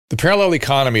The parallel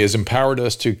economy has empowered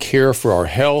us to care for our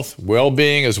health,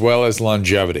 well-being, as well as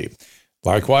longevity.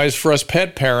 Likewise, for us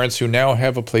pet parents who now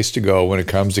have a place to go when it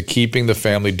comes to keeping the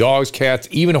family dogs, cats,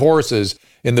 even horses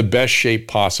in the best shape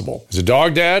possible. As a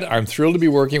dog dad, I'm thrilled to be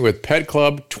working with Pet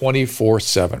Club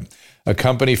 24/7, a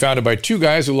company founded by two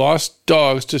guys who lost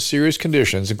dogs to serious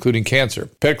conditions, including cancer.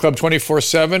 Pet Club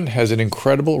 24/7 has an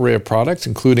incredible array of products,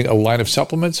 including a line of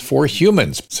supplements for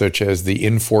humans, such as the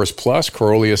Inforce Plus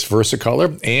Corolius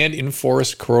Versicolor and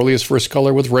Inforce Corolius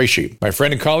Versicolor with Reishi. My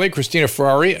friend and colleague, Christina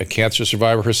Ferrari, a cancer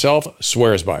survivor herself,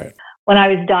 swears by it. When I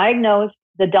was diagnosed,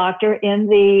 the doctor in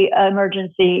the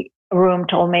emergency room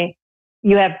told me,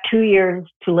 you have 2 years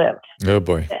to live. Oh,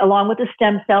 boy. Along with the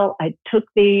stem cell, I took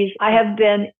these. I have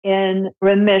been in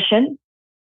remission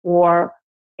for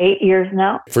 8 years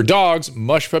now. For dogs,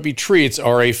 Mush Puppy treats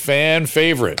are a fan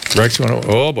favorite. Rex,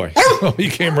 oh, boy. Oh, he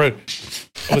came right.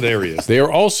 Oh, there he is. They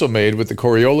are also made with the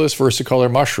Coriolis versicolor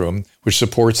mushroom, which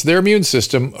supports their immune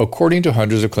system according to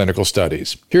hundreds of clinical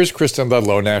studies. Here's Kristen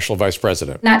Ludlow, National Vice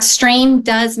President. That strain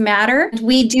does matter.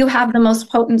 We do have the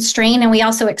most potent strain, and we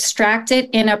also extract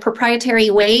it in a proprietary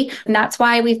way. And that's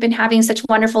why we've been having such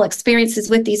wonderful experiences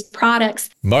with these products.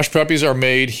 Mush Puppies are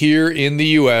made here in the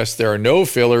U.S. There are no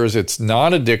fillers. It's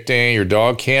non-addicting. Your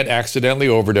dog can't accidentally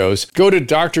overdose. Go to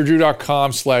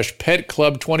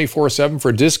drdrew.com/petclub247 for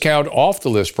a discount off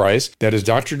the list price. That is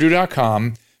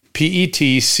drdrew.com,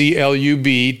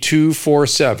 PETCLUB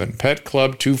 247, Pet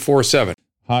Club 247.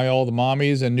 Hi, all the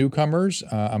mommies and newcomers.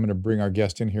 I'm going to bring our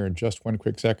guest in here in just one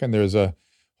quick second. There's a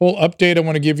whole update I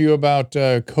want to give you about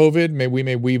COVID. We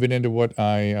may weave it into what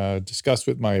I discussed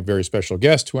with my very special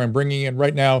guest, who I'm bringing in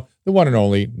right now, the one and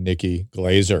only Nikki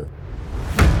Glaser.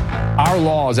 Our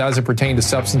laws as it pertains to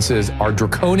substances are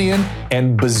draconian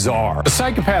and bizarre. The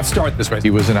psychopaths start this way. He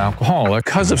was an alcoholic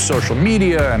because of social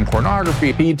media and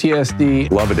pornography, PTSD,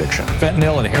 love addiction,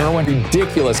 fentanyl and heroin.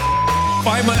 Ridiculous.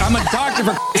 I'm a doctor,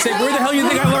 for sake. Where the hell do you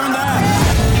think I learned that?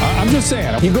 I'm just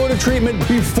saying, you go to treatment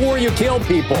before you kill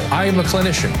people. I am a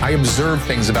clinician. I observe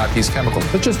things about these chemicals.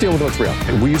 Let's just deal with what's real.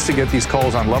 We used to get these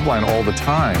calls on Loveline all the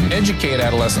time. Educate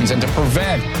adolescents and to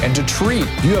prevent and to treat.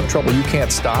 If you have trouble you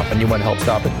can't stop and you want to help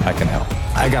stop it, I can help.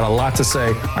 I got a lot to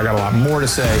say. I got a lot more to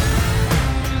say.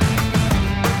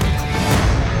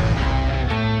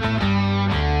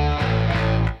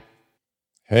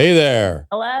 Hey there.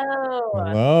 Hello.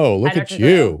 Hello. Look at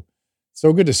you.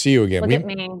 So good to see you again. Look at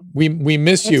me. We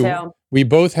miss you. Too. We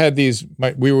both had these.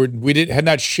 Had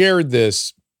not shared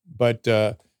this, but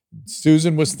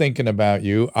Susan was thinking about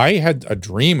you. I had a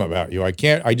dream about you. I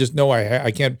just know I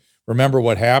can't remember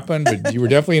what happened, but you were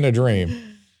definitely in a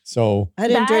dream. So I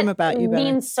didn't dream about you. That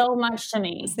means so much to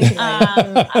me.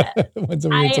 When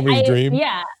somebody's dream.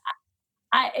 Yeah.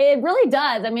 It really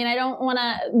does. I mean, I don't want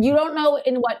to, you don't know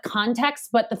in what context,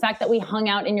 but the fact that we hung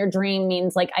out in your dream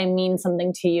means like I mean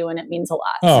something to you and it means a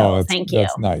lot. So thank you.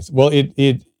 That's nice. Well, it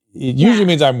usually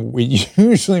means I'm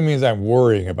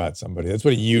worrying about somebody. That's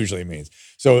what it usually means.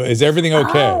 So is everything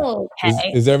okay? Oh,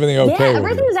 okay. Is everything okay? Yeah,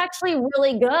 everything's actually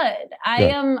really good.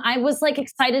 I was like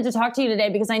excited to talk to you today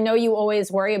because I know you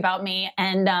always worry about me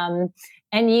and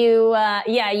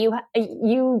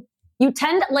you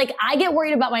tend, like, I get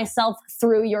worried about myself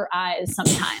through your eyes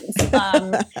sometimes.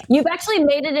 You've actually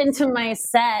made it into my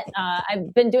set.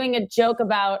 I've been doing a joke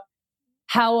about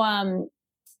how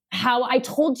I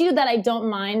told you that I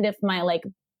don't mind if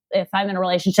if I'm in a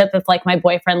relationship, if like my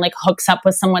boyfriend like hooks up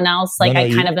with someone else, like I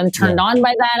kind of am turned on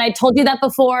by that. I told you that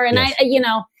before. And yes.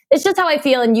 It's just how I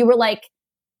feel. And you were like,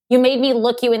 you made me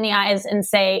look you in the eyes and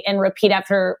say, and repeat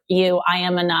after you, I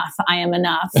am enough. I am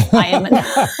enough. I am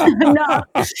enough. Enough.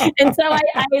 And so I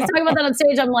was talking about that on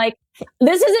stage. I'm like,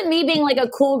 this isn't me being like a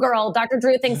cool girl. Dr.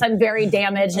 Drew thinks I'm very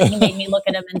damaged and he made me look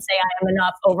at him and say, I am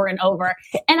enough over and over.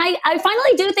 And I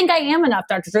finally do think I am enough,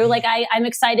 Dr. Drew. Like I'm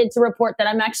excited to report that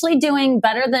I'm actually doing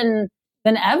better than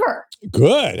ever.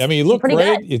 Good. I mean, you look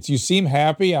great. Good. You seem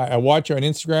happy. I watch you on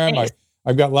Instagram. Thanks.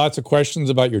 I've got lots of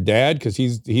questions about your dad because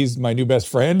he's my new best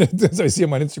friend. I see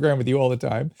him on Instagram with you all the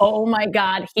time. Oh my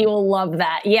God, he will love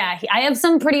that. Yeah, I have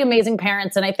some pretty amazing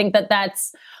parents, and I think that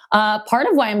that's part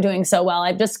of why I'm doing so well.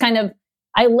 I've just kind of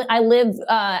I live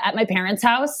at my parents'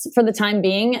 house for the time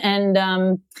being, and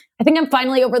I think I'm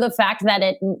finally over the fact that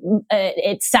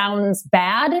it sounds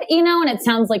bad, and it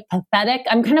sounds like pathetic.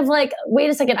 I'm kind of like, wait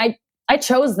a second, I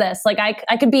chose this. Like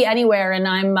I could be anywhere, and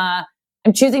I'm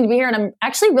choosing to be here, and I'm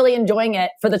actually really enjoying it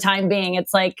for the time being.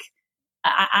 It's like,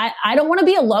 I don't want to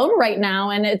be alone right now.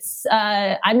 And it's,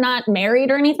 I'm not married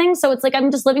or anything. So it's like,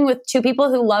 I'm just living with two people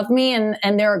who love me and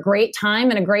they're a great time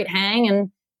and a great hang,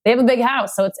 and they have a big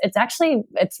house. So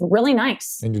it's really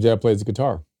nice. And your dad plays the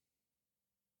guitar.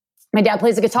 My dad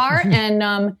plays the guitar, and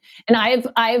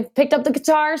I've picked up the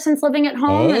guitar since living at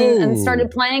home and started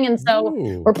playing, and so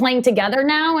we're playing together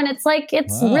now, and it's like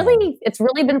it's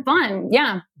really been fun.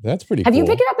 Yeah, that's pretty. Have cool. you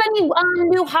picked up any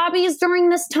new hobbies during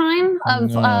this time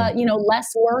of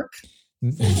less work?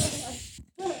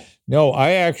 No,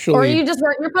 I actually. Or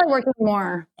you're probably working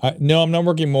more. No, I'm not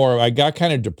working more. I got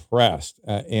kind of depressed,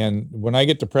 and when I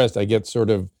get depressed, I get sort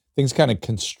of things kind of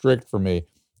constrict for me.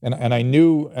 And I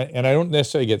knew, and I don't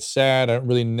necessarily get sad. I don't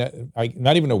really, I'm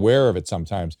not even aware of it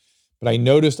sometimes, but I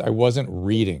noticed I wasn't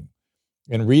reading.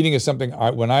 And reading is something,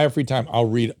 when I have free time, I'll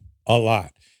read a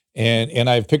lot. And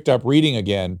I've picked up reading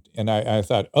again. And I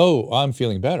thought, oh, I'm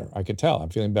feeling better. I could tell I'm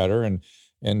feeling better. And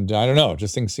I don't know,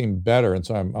 just things seem better. And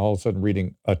so I'm all of a sudden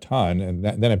reading a ton. And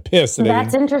then I'm pissed that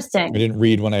That's interesting. I didn't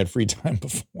read when I had free time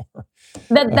before.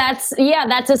 That's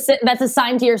a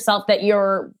sign to yourself that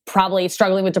you're probably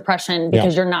struggling with depression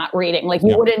because you're not reading. Like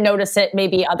you wouldn't notice it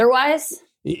maybe otherwise.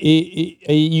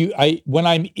 When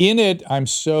I'm in it, I'm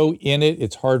so in it,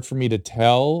 it's hard for me to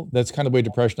tell. That's kind of the way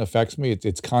depression affects me.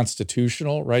 It's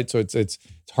constitutional, right? So it's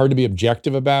hard to be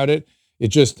objective about it.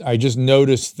 I just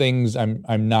notice things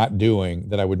I'm not doing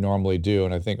that I would normally do,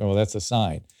 and I think, oh, that's a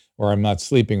sign. Or I'm not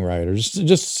sleeping right, or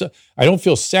just I don't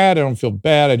feel sad, I don't feel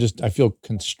bad, I feel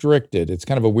constricted. It's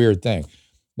kind of a weird thing.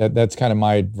 That's kind of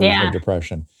my version of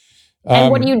depression.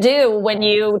 And what do you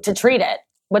do to treat it?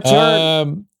 What's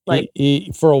your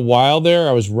for a while there,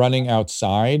 I was running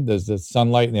outside. The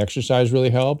sunlight and the exercise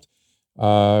really helped.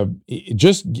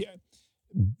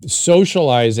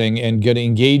 Socializing and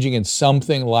engaging in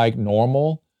something like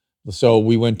normal. So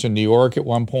we went to New York at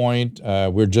one point.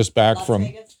 We're just back from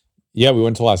Vegas? Yeah, we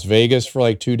went to Las Vegas for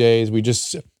like 2 days. We did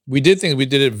things. We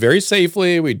did it very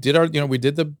safely. We did what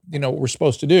we're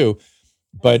supposed to do.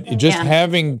 But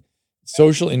having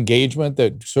social engagement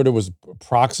that sort of was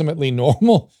approximately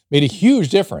normal made a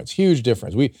huge difference.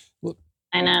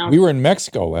 I know. We were in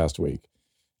Mexico last week,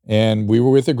 and we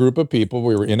were with a group of people.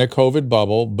 We were in a COVID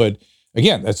bubble, but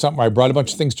again, that's something I brought a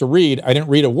bunch of things to read. I didn't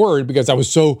read a word because I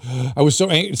was so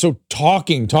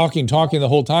talking the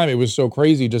whole time. It was so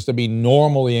crazy just to be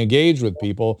normally engaged with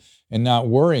people and not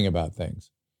worrying about things.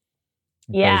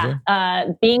 Yeah.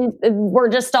 We're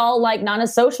just all like not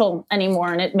as social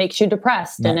anymore, and it makes you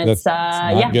depressed. It's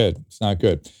not good. It's not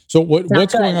good. So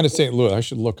what's going on in St. Louis? I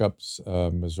should look up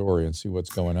Missouri and see what's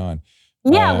going on.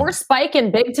 Yeah, we're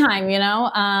spiking big time,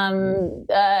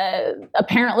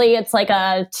 apparently it's like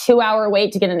a 2-hour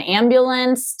wait to get an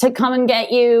ambulance to come and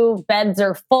get you. Beds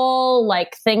are full,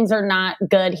 like things are not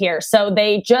good here. So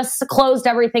they just closed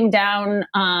everything down.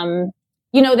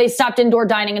 They stopped indoor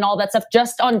dining and all that stuff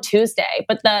just on Tuesday.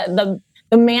 But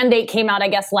the mandate came out, I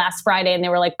guess, last Friday, and they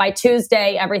were like, by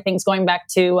Tuesday, everything's going back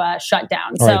to shut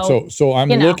down. All right, so I'm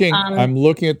looking. I'm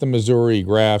looking at the Missouri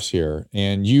graphs here,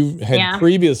 and you had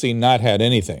previously not had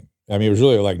anything. I mean, it was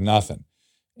really like nothing,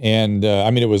 and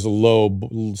it was a low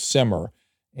simmer,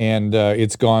 and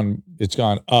it's gone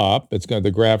up.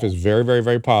 The graph is very, very,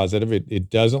 very positive. It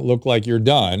doesn't look like you're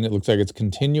done. It looks like it's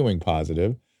continuing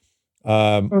positive.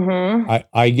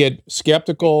 I get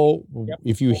skeptical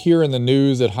if you hear in the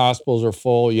news that hospitals are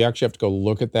full. You actually have to go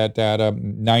look at that data.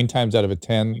 9 times out of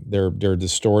 10, they're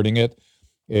distorting it.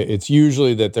 It's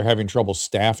usually that they're having trouble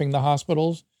staffing the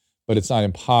hospitals, but it's not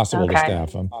impossible to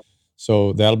staff them.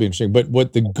 So that'll be interesting. But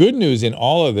what the good news in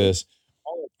all of this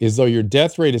is, though your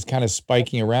death rate is kind of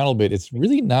spiking around a little bit, it's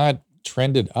really not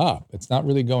trended up. It's not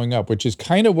really going up, which is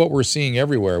kind of what we're seeing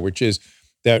everywhere, which is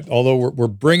that although we're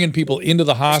bringing people into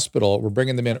the hospital, we're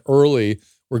bringing them in early,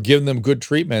 we're giving them good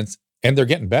treatments, and they're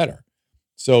getting better.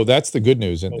 So that's the good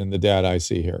news in the data I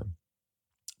see here.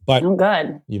 But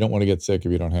good. You don't want to get sick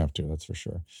if you don't have to. That's for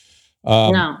sure.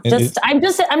 No, I'm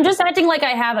just acting like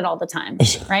I have it all the time,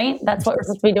 right? That's what we're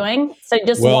supposed to be doing. So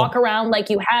just walk around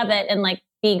like you have it and like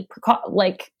be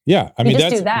yeah. I mean,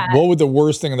 do that. What would the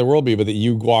worst thing in the world be, but that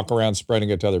you walk around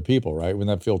spreading it to other people, right?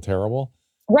 Wouldn't that feel terrible?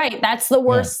 Right. That's the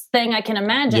worst thing I can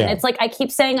imagine. Yeah. It's like I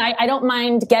keep saying I don't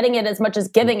mind getting it as much as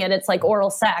giving it. It's like oral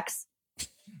sex.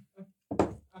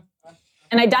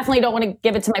 And I definitely don't want to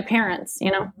give it to my parents,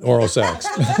 Oral sex.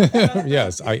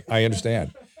 Yes, I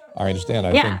understand. I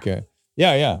think,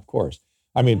 of course.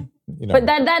 I mean, But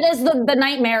that is the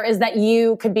nightmare, is that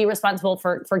you could be responsible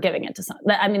for giving it to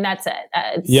someone. I mean, that's it.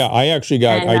 I actually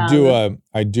got, I've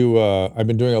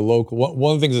been doing a local,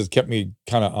 one of the things that's kept me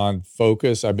kind of on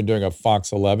focus, I've been doing a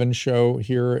Fox 11 show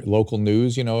here, local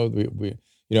news, we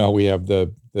have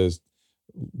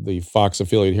the Fox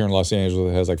affiliate here in Los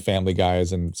Angeles that has like Family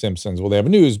Guys and Simpsons. Well, they have a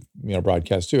news,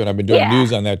 broadcast too. And I've been doing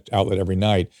news on that outlet every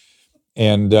night.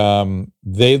 And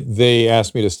they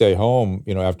asked me to stay home,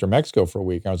 after Mexico for a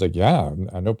week. I was like, yeah,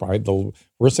 I know. Probably the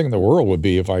worst thing in the world would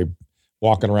be if I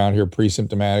walking around here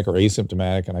pre-symptomatic or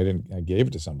asymptomatic, and I gave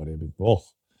it to somebody. I'd be, oh.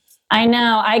 I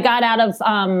know. I got out of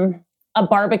a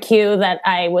barbecue that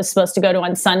I was supposed to go to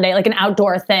on Sunday, like an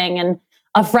outdoor thing, and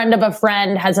a friend of a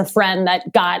friend has a friend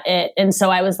that got it, and so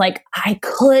I was like, I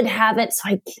could have it, so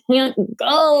I can't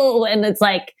go. And it's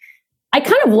like, I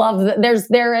kind of love that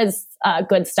there is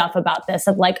good stuff about this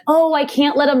of like, oh, I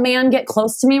can't let a man get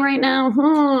close to me right now.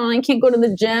 I can't go to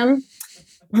the gym.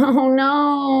 Oh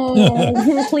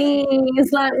no, please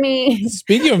let me.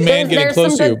 Speaking of man getting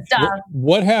close to you, stuff.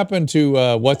 What happened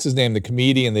to, what's his name, the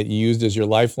comedian that you used as your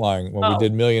lifeline when we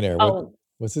did Millionaire?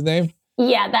 What's his name?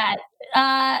 Yeah, that,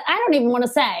 I don't even want to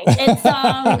say. It's,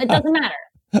 it doesn't matter.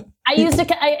 I used to,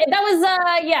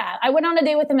 I went on a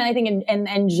date with him, and I think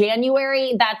in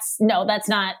January. That's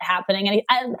not happening.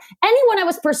 Anyone I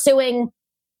was pursuing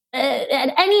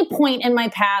at any point in my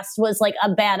past was like a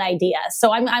bad idea.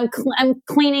 So I'm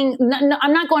cleaning. No,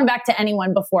 I'm not going back to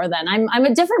anyone before then. I'm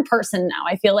a different person now.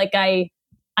 I feel like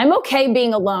I'm okay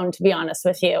being alone, to be honest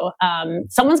with you.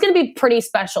 Someone's going to be pretty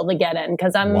special to get in,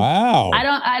 because wow. I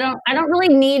don't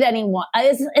really need anyone.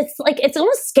 It's like, it's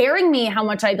almost scaring me how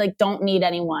much I like don't need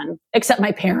anyone except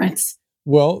my parents.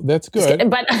 Well, that's good.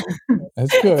 But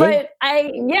that's good. But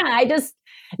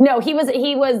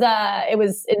it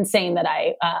was insane that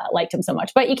I liked him so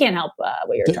much, but you can't help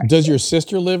what you're trying. Does your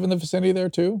sister live in the vicinity there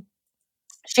too?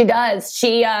 She does.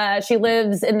 She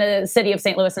lives in the city of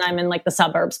St. Louis, and I'm in like the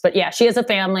suburbs. But yeah, she has a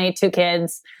family, 2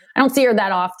 kids. I don't see her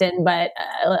that often, but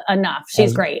enough.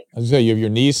 She's great. I was going to say, you have your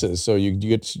nieces, so you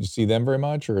get to see them very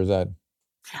much, or is that?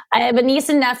 I have a niece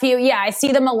and nephew. Yeah, I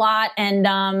see them a lot, and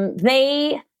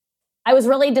I was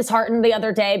really disheartened the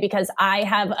other day because I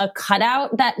have a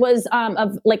cutout that was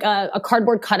of like a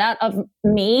cardboard cutout of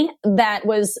me that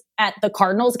was at the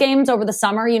Cardinals games over the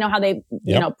summer. You know how they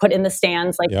put in the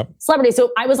stands like celebrities.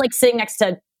 So I was like sitting next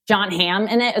to John Hamm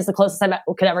in it, as the closest I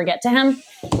could ever get to him.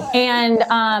 And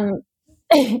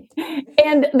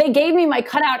and they gave me my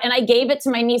cutout, and I gave it to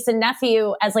my niece and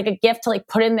nephew as like a gift to like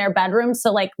put in their bedroom.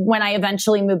 So like when I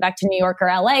eventually move back to New York or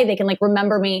LA, they can like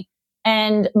remember me.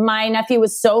 And my nephew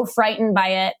was so frightened by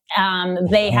it.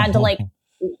 They had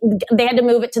to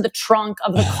move it to the trunk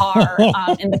of the car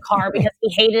in the car because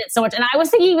he hated it so much. And I was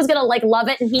thinking he was going to like love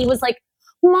it. And he was like,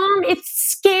 Mom, it's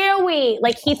scary.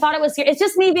 Like he thought it was scary. It's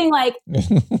just me being like,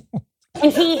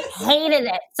 and he hated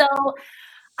it. So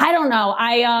I don't know.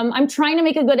 I'm trying to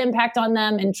make a good impact on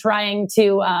them and trying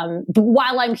to,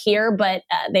 while I'm here, but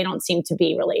they don't seem to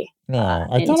be really. No,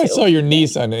 I thought I saw your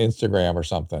niece on Instagram or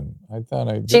something.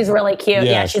 She's really cute.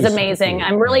 Yeah, she's amazing. Cute.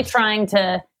 I'm really trying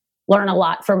to learn a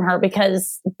lot from her,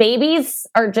 because babies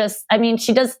are just,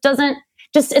 she doesn't,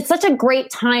 it's such a great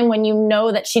time when you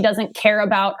know that she doesn't care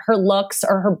about her looks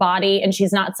or her body and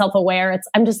she's not self-aware.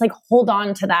 I'm just like, hold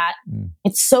on to that.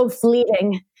 It's so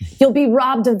fleeting. You'll be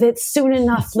robbed of it soon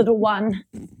enough, little one.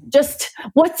 Just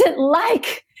what's it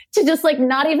like to just like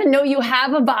not even know you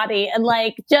have a body, and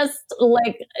like just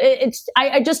like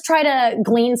I just try to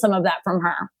glean some of that from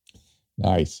her.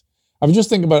 Nice. I was just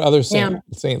thinking about other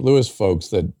St. Louis folks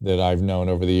that I've known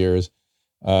over the years.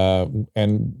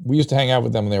 And we used to hang out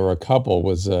with them when they were a couple,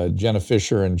 was Jenna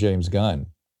Fisher and James Gunn.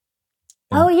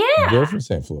 Oh yeah. They're from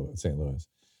St. Louis.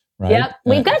 Right? Yep.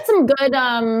 We've got some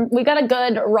good, we've got a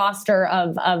good roster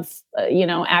of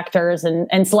actors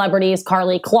and celebrities.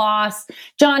 Carly Kloss,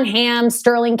 John Hamm,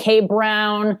 Sterling K.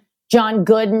 Brown, John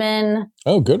Goodman.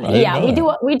 Oh, Goodman. Yeah,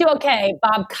 we do okay.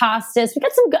 Bob Costas. We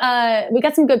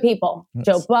got some good people. Yes.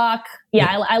 Joe Buck.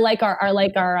 Yeah, I like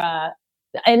our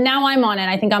and now I'm on it.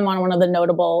 I think I'm on one of the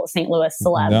notable St. Louis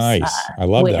celebs. Nice. I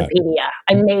love Wikipedia. that.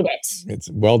 I made it. It's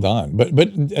well done. But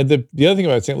the other thing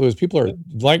about St. Louis, people are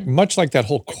much like that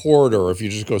whole corridor. If you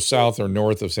just go south or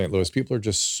north of St. Louis, people are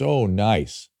just so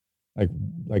nice,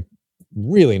 like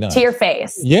really nice to your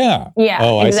face. Yeah. Yeah.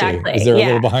 Oh, exactly. I see. Is there a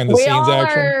little behind the scenes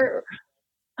action?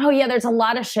 Oh yeah, there's a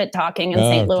lot of shit talking in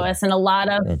St. Louis, and a lot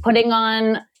of putting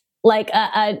on like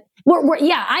I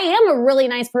am a really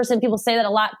nice person. People say that a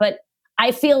lot, but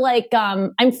I feel like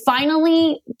I'm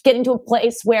finally getting to a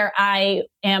place where I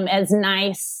am as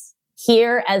nice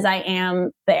here as I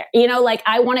am there. Like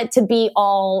I want it to be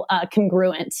all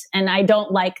congruent, and I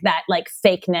don't like that like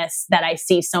fakeness that I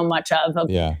see so much of.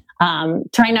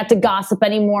 Trying not to gossip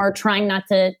anymore, trying not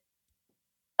to,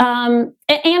 and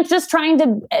just trying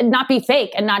to not be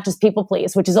fake and not just people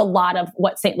please, which is a lot of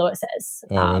what St. Louis is.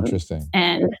 Oh, interesting.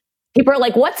 And People are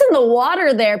like, what's in the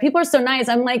water there? People are so nice.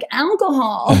 I'm like,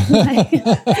 alcohol. Like,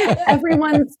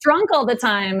 everyone's drunk all the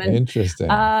time and Interesting.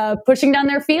 Pushing down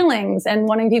their feelings and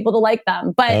wanting people to like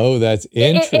them. But that's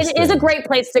interesting. It is a great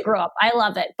place to grow up. I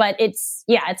love it. But it's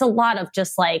a lot of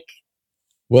just like,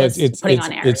 well, just putting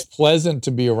on airs. It's pleasant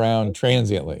to be around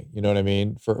transiently. You know what I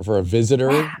mean? For a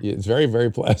visitor, it's very,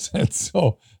 very pleasant.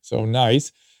 So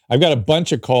nice. I've got a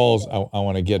bunch of calls I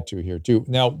want to get to here too.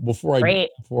 Now, before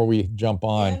we jump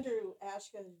on, Andrew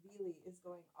Ashka-Vili is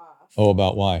going off. Oh,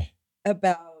 about why?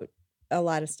 About a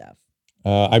lot of stuff.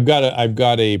 I've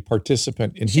got a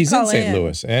participant, and he's in St.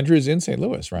 Louis. Andrew's in St.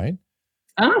 Louis, right?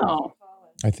 Oh,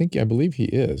 I believe he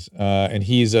is, and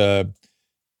he's I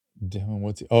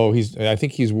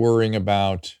think he's worrying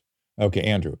about. Okay,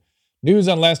 Andrew. News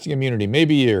on lasting immunity,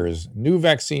 maybe years. New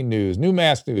vaccine news, new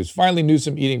mask news. Finally, news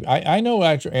some eating. I know,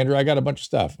 actually, Andrew. I got a bunch of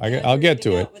stuff. I'll get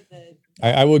to it.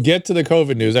 I will get to the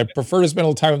COVID news. I prefer to spend a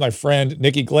little time with my friend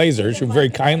Nikki Glaser, who very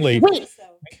kindly.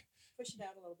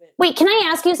 Wait, can I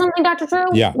ask you something, Dr. Drew?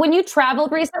 Yeah. When you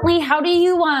traveled recently, how do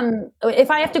you if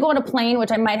I have to go on a plane,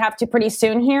 which I might have to pretty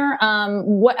soon here,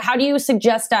 how do you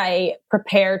suggest I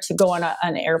prepare to go on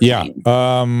an airplane?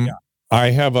 Yeah.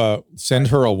 I send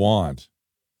her a wand.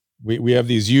 We have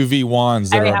these UV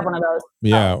wands. I already have one of those.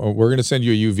 Yeah, we're going to send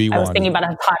you a UV wand. I was thinking about a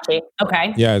Hitachi.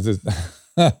 Okay. Yeah,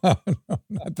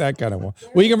 not that kind of one.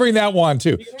 Well, you can bring that wand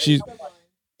too.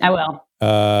 I will.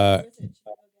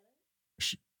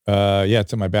 Yeah,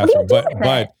 it's in my bathroom.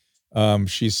 But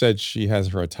she said she has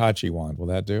her Hitachi wand. Will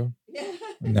that do?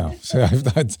 No. So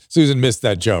Susan missed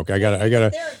that joke. I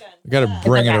gotta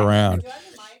bring it around.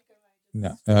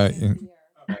 No.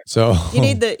 So you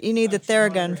need the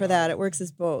Theragun for that. It works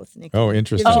as both. Nikki. Oh,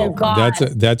 interesting. Oh, God.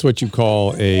 That's what you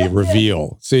call a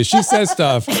reveal. See, she says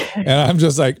stuff, and I'm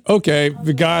just like, okay,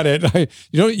 we got it.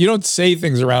 You don't say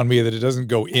things around me that it doesn't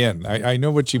go in. I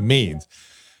know what she means.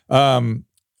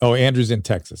 Andrew's in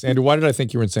Texas. Andrew, why did I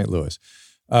think you were in St. Louis?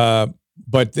 But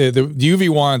the UV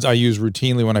wands I use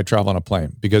routinely when I travel on a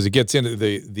plane because it gets into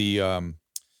the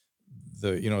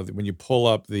when you pull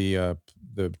up the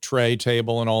tray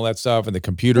table and all that stuff and the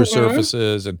computer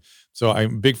surfaces. And so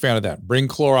I'm a big fan of that. Bring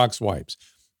Clorox wipes.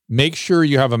 Make sure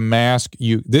you have a mask.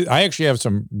 I actually have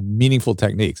some meaningful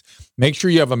techniques. Make sure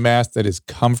you have a mask that is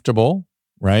comfortable,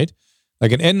 right?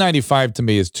 Like an N95 to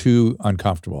me is too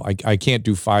uncomfortable. I can't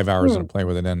do 5 hours on a plane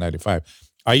with an N95.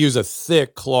 I use a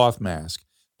thick cloth mask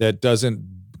that doesn't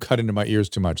cut into my ears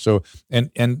too much. So,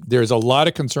 and there's a lot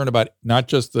of concern about not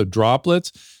just the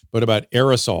droplets, but about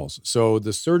aerosols. So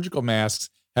the surgical masks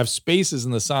have spaces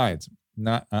in the sides.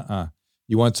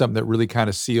 You want something that really kind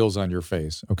of seals on your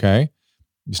face, okay?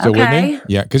 You still with me?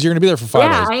 Yeah, because you're going to be there for 5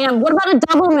 days. Yeah, I am. What about a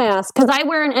double mask? Because I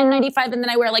wear an N95 and then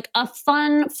I wear like a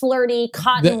fun, flirty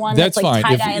cotton one that's like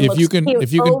fine. tie-dye and looks cute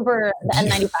over the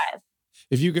N95.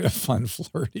 If you can fun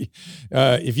flirty,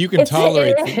 if you can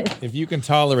tolerate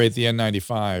the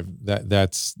N95,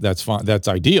 that's fine. That's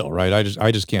ideal, right?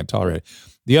 I just can't tolerate it.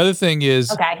 The other thing is,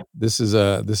 this is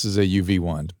a UV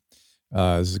wand.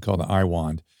 This is called the eye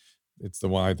wand. It's the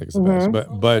one I think is the best.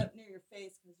 But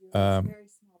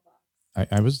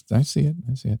I see it.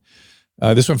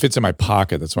 This one fits in my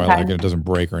pocket. That's why I like it. It doesn't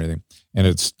break or anything, and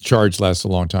its charge lasts a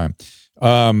long time.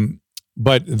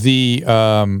 But the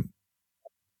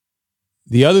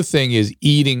other thing is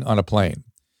eating on a plane.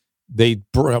 They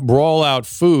brawl out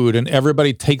food, and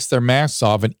everybody takes their masks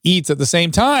off and eats at the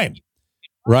same time,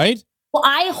 right? Well,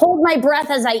 I hold my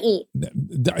breath as I eat.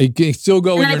 It can still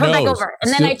go in your nose. And then I come back over,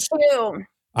 and then I chew.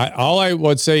 All I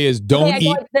would say is don't eat. I go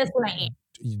like this when I eat.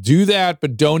 Do that,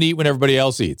 but don't eat when everybody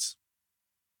else eats.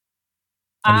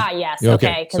 Yes.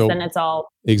 Okay. Because then it's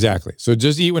all. Exactly. So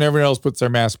just eat when everyone else puts their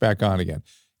mask back on again.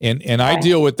 And I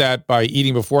deal with that by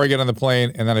eating before I get on the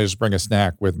plane, and then I just bring a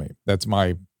snack with me. That's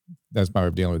my way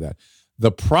of dealing with that.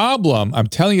 The problem, I'm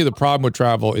telling you, the problem with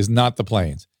travel is not the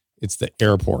planes. It's the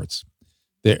airports.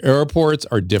 The airports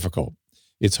are difficult.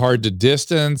 It's hard to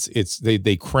distance.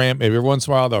 They cramp. Every once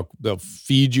in a while, they'll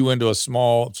feed you into a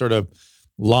small sort of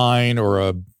line or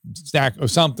a snack or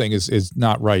something is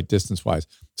not right distance wise.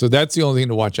 So that's the only thing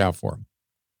to watch out for.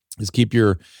 Is keep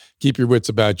your wits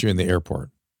about you in the airport.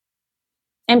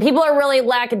 And people are really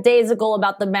lackadaisical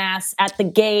about the mask at the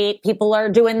gate. People are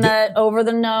doing the over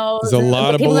the nose. There's a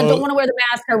lot of people that don't want to wear the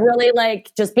mask are really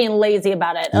like just being lazy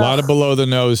about it. A lot of below the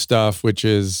nose stuff, which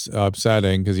is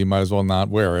upsetting because you might as well not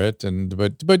wear it.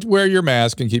 But wear your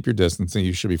mask and keep your distance, and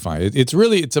you should be fine.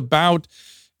 It's about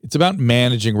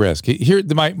managing risk. Here,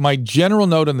 my general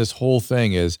note on this whole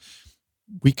thing is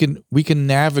we can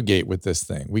navigate with this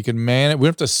thing. We can manage. We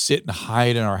don't have to sit and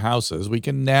hide in our houses. We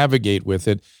can navigate with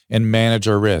it and manage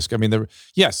our risk. I mean,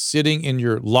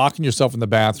 locking yourself in the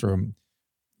bathroom,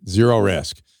 zero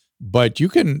risk. But you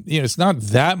can, it's not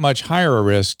that much higher a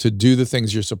risk to do the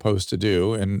things you're supposed to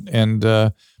do and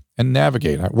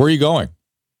navigate. Where are you going?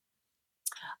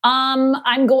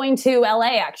 I'm going to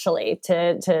LA actually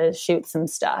to shoot some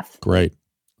stuff. Great.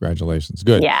 Congratulations.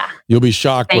 Good. Yeah. You'll be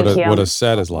shocked Thank you. what a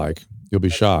set is like. You'll be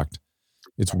shocked.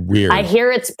 It's weird. I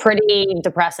hear it's pretty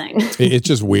depressing. It's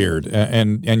just weird.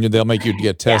 And they'll make you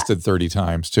get tested 30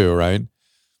 times too, right?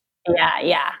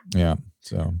 Yeah. Yeah.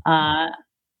 So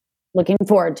looking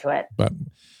forward to it. But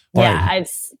yeah,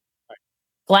 it's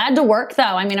glad to work though.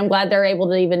 I mean, I'm glad they're able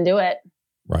to even do it.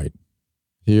 Right.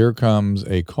 Here comes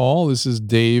a call. This is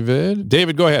David.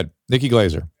 David, go ahead. Nikki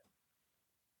Glaser.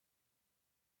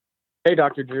 Hey,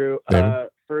 Dr. Drew.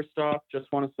 First off,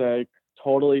 just want to say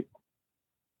totally.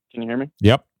 Can you hear me?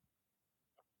 Yep.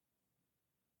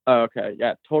 Okay.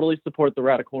 Yeah. Totally support the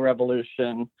radical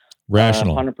revolution.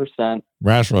 Rational. 100%.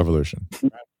 Rational revolution.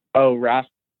 Oh,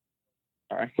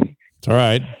 Sorry. It's all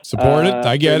right. Support it.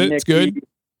 I get it. Nikki, it's good.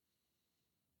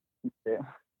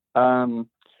 Yeah.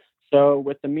 So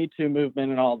with the Me Too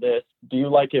movement and all this, do you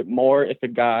like it more if a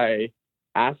guy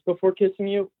asks before kissing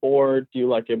you, or do you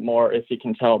like it more if he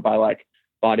can tell by like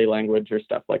body language or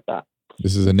stuff like that?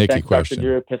 This is a Nikki Thanks, question. Dr.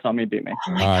 Drew. Piss on me, beat me.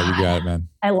 You got it, man.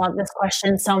 I love this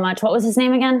question so much. What was his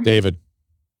name again? David.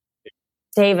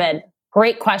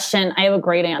 Great question. I have a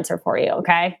great answer for you.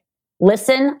 Okay.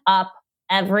 Listen up,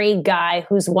 every guy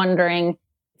who's wondering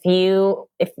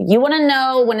if you want to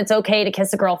know when it's okay to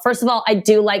kiss a girl. First of all, I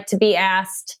do like to be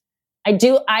asked. I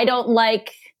don't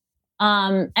like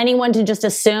anyone to just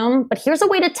assume, but here's a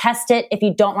way to test it if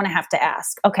you don't want to have to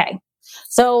ask. Okay.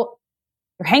 So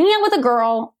you're hanging out with a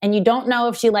girl and you don't know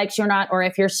if she likes you or not, or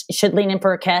if you should lean in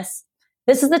for a kiss.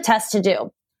 This is the test to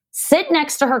do. Sit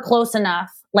next to her close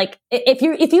enough. Like if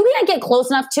you can't get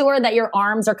close enough to her that your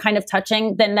arms are kind of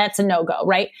touching, then that's a no-go,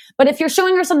 right? But if you're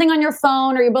showing her something on your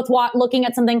phone or you're both looking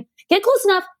at something, get close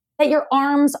enough that your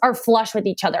arms are flush with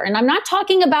each other. And I'm not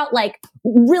talking about like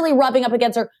really rubbing up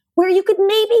against her, where you could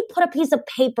maybe put a piece of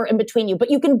paper in between you,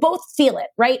 but you can both feel it,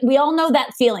 right? We all know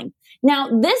that feeling. Now,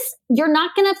 you're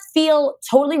not going to feel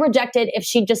totally rejected if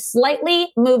she just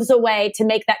slightly moves away to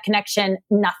make that connection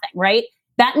nothing, right?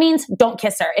 That means don't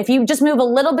kiss her. If you just move a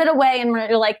little bit away and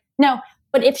you're like, no.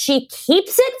 But if she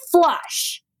keeps it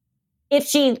flush,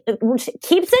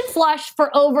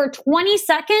 for over 20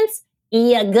 seconds,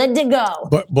 you're good to go.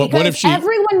 But what if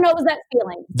everyone knows that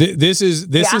feeling? This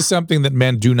is something that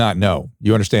men do not know.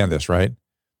 You understand this, right?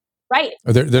 Right.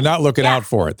 They're not looking out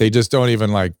for it. They just don't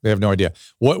even they have no idea.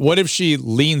 What if she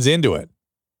leans into it?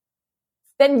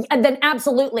 Then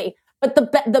absolutely. But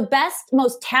the best,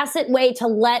 most tacit way to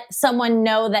let someone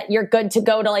know that you're good to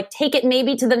go to like take it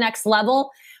maybe to the next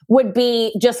level would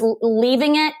be just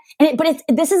leaving it.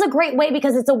 This is a great way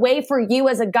because it's a way for you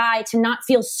as a guy to not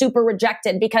feel super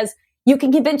rejected, because you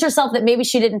can convince yourself that maybe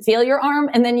she didn't feel your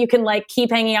arm, and then you can like keep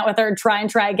hanging out with her and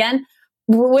try again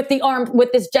with the arm,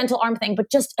 with this gentle arm thing, but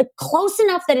just close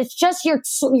enough that it's just your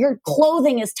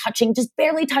clothing is touching, just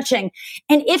barely touching.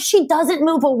 And if she doesn't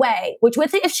move away,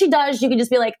 if she does, you can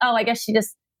just be like, oh, I guess you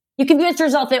convince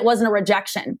yourself it wasn't a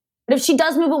rejection. But if she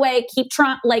does move away, keep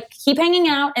hanging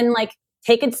out and like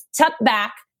take a step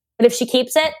back. But if she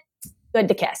keeps it, good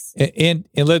to kiss. And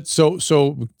let's so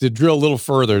to drill a little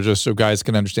further, just so guys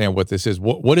can understand what this is.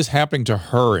 What is happening to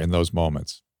her in those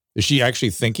moments? Is she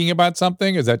actually thinking about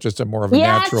something? Is that just a more of a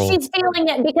natural? Yes, she's feeling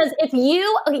it, because if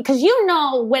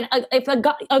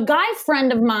a guy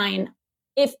friend of mine,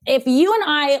 if you and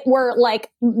I were like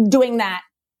doing that,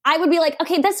 I would be like,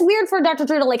 okay, that's weird for Dr.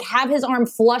 Drew to like have his arm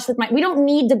flush with mine. We don't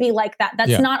need to be like that.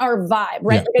 That's not our vibe,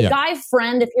 right? A guy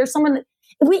friend, if you're someone that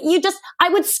I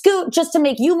would scoot just to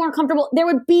make you more comfortable. There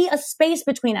would be a space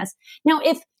between us. Now,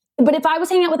 if I was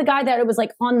hanging out with a guy that it was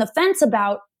like on the fence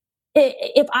about,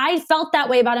 if I felt that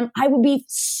way about him, I would be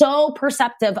so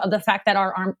perceptive of the fact that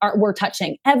we're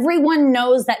touching. Everyone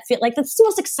knows that feel. Like that's the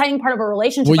most exciting part of a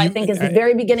relationship. I think is the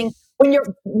very beginning when your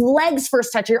legs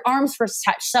first touch, your arms first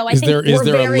touch. So I think we're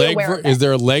very aware of it. Is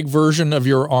there a leg version of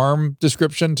your arm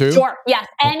description too? Sure. Yes.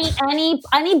 Any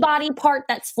body part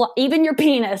that's even your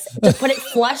penis, just put it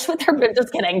flush with her.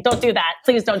 Just kidding. Don't do that.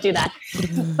 Please don't do that.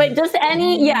 But just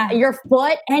your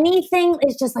foot, anything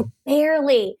is just like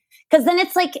barely. Because then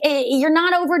it's like, you're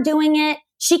not overdoing it.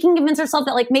 She can convince herself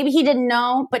that like maybe he didn't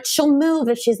know, but she'll move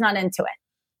if she's not into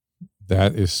it.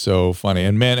 That is so funny.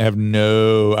 And men have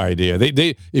no idea.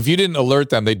 They if you didn't alert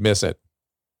them, they'd miss it.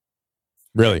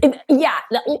 Really?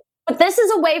 But this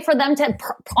is a way for them to,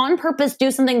 on purpose, do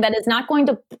something that is not going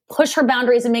to push her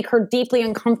boundaries and make her deeply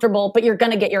uncomfortable, but you're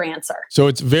going to get your answer. So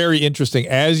it's very interesting.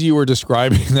 As you were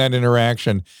describing that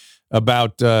interaction,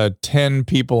 about 10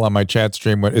 people on my chat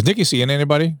stream went, is Nikki seeing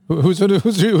anybody? Who's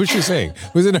she seeing?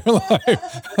 Who's in her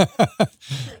life?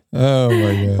 Oh,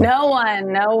 my God.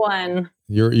 No one.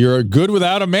 You're good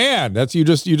without a man. That's you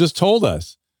just told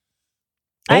us.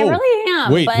 I really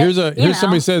am. Wait, but, here's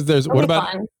somebody says there's what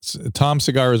about fun. Tom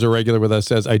Cigar is a regular with us,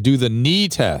 says I do the knee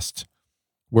test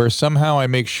where somehow I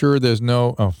make sure there's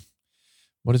no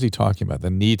what is he talking about? The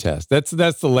knee test. That's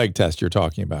the leg test you're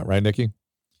talking about, right, Nikki?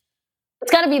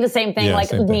 It's got to be the same thing, like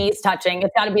same knees thing. Touching.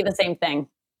 It's got to be the same thing.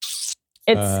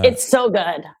 It's so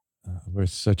good.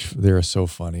 They're so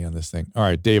funny on this thing. All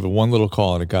right, David, one little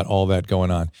call and it got all that going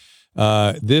on.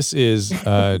 This is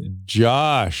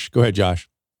Josh. Go ahead, Josh.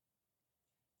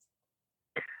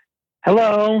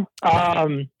 Hello.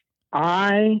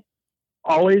 I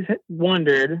always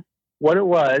wondered what it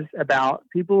was about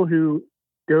people who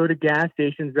go to gas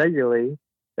stations regularly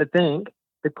that think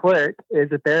the clerk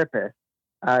is a therapist.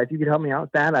 If you could help me out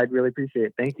with that, I'd really appreciate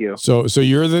it. Thank you. So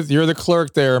you're the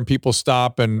clerk there, and people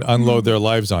stop and unload their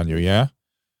lives on you, yeah?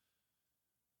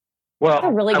 Well,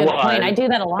 That's a really good point. I do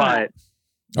that a lot.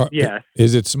 Yes.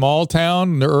 Is it small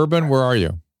town, urban? Where are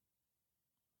you?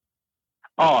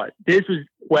 Oh, this was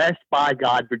West by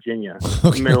God, Virginia,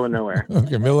 middle of nowhere.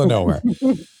 Okay, middle of nowhere.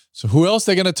 So who else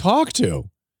are they going to talk to,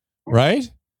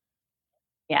 right?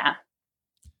 Yeah.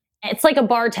 It's like a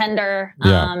bartender.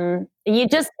 Yeah.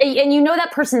 You know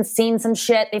that person's seen some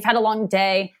shit. They've had a long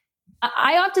day.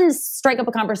 I often strike up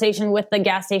a conversation with the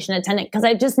gas station attendant because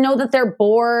I just know that they're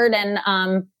bored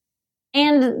and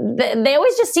they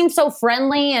always just seem so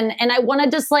friendly and I want to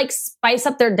just like spice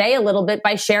up their day a little bit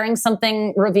by sharing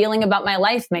something revealing about my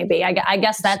life. Maybe I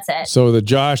guess that's it. So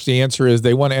the answer is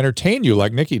they want to entertain you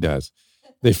like Nikki does.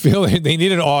 They feel they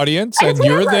need an audience and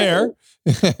you're there.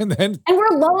 and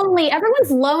we're lonely. Everyone's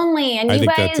lonely, and you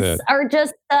guys are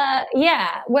just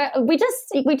we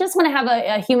just want to have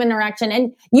a human interaction,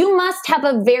 and you must have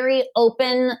a very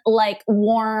open, like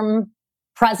warm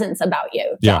presence about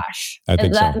you, Josh. I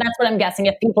think so. That's what I'm guessing.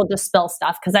 If people just spill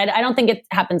stuff, because I don't think it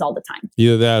happens all the time.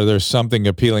 Either that, or there's something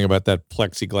appealing about that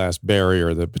plexiglass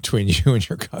barrier between you and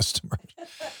your customers.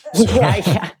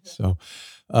 Yeah. So.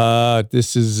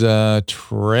 This is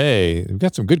Trey. We've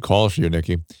got some good calls for you,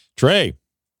 Nikki. Trey.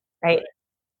 Right.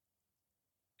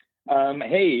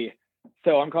 Hey,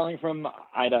 so I'm calling from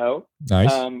Idaho.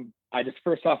 Nice. I just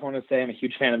first off want to say I'm a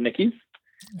huge fan of Nikki's.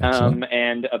 Excellent.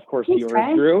 And of course Thanks, yours,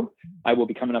 Trey. Drew. I will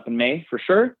be coming up in May for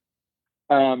sure.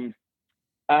 So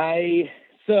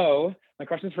my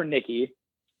question is for Nikki.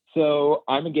 So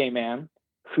I'm a gay man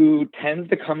who tends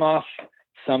to come off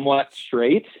somewhat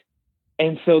straight.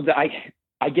 And so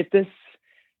I get this,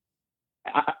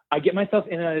 I get myself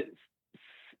in a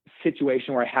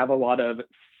situation where I have a lot of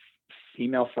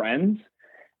female friends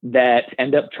that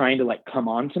end up trying to like come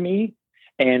on to me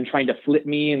and trying to flip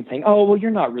me and saying, oh, well, you're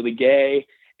not really gay.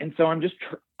 And so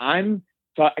I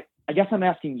guess I'm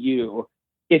asking you,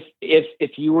 if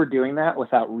you were doing that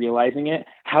without realizing it,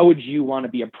 how would you want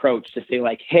to be approached to say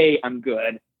like, hey, I'm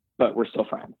good, but we're still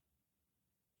friends?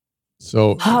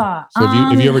 So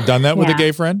have you ever done that with a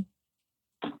gay friend?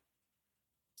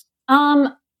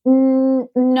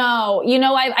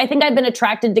 No, I think I've been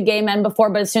attracted to gay men before,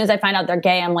 but as soon as I find out they're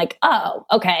gay, I'm like, oh,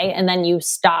 okay. And then you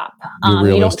stop.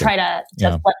 You don't try to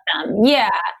flip them. Yeah.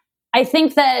 I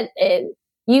think that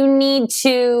you need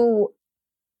to,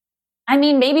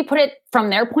 maybe put it from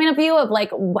their point of view of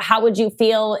like, how would you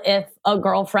feel if a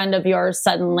girlfriend of yours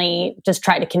suddenly just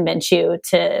tried to convince you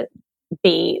to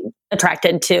be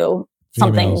attracted to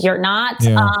something Females. You're not?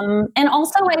 Yeah. And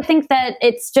also I think that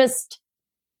it's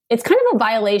kind of a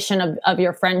violation of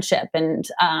your friendship. And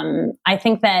I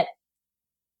think that,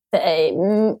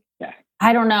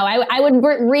 I don't know, I would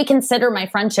reconsider my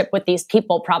friendship with these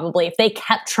people probably if they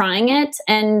kept trying it.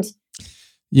 And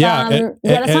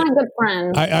that's not a good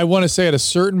friend. I want to say at a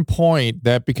certain point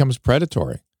that becomes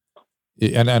predatory.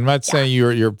 And I'm not saying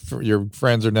your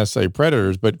friends are necessarily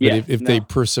predators, but if they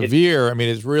persevere,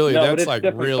 it's really, that's like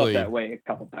really that way a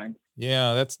couple times.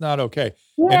 Yeah, that's not okay.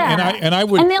 Yeah. And I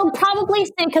would, and they'll probably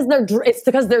say it's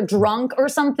because they're drunk or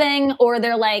something, or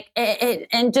they're like,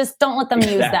 and just don't let them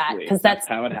use that because that's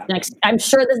how it happens. I'm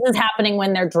sure this is happening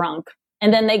when they're drunk,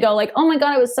 and then they go like, oh my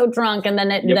god, I was so drunk, and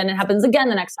then it happens again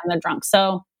the next time they're drunk.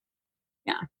 So,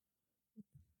 yeah.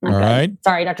 All right.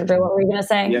 Sorry, Dr. Drew, what were you going to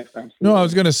say? Yes, absolutely. No, I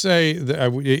was going to say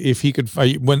that if he could,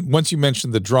 once you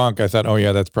mentioned the drunk, I thought, oh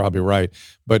yeah, that's probably right.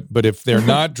 But if they're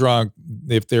not drunk,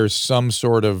 if there's some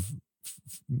sort of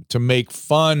to make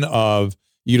fun of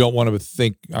you don't want to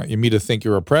think me to think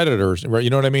you're a predator, right? You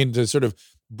know what I mean? To sort of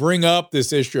bring up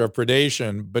this issue of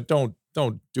predation, but don't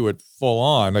do it full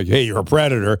on. Like, hey, you're a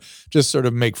predator. Just sort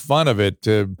of make fun of it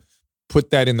to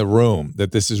put that in the room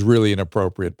that this is really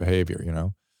inappropriate behavior.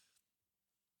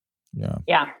 Yeah.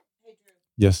 Yeah.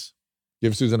 Yes.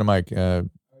 Give Susan a mic. Here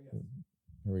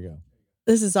we go.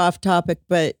 This is off topic,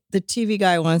 but the TV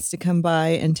guy wants to come by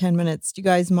in 10 minutes. Do you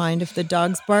guys mind if the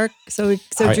dogs bark? So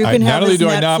Drew can have his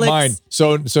Netflix. I not mind.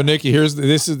 So Nikki,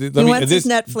 this is the he wants his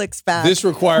Netflix back. This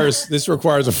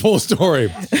requires a full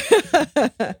story.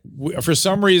 For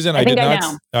some reason, I did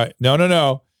not.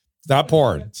 No. It's not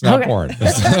porn. It's not porn.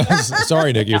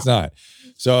 Sorry, Nikki, it's not.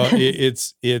 So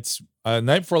it's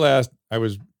night before last.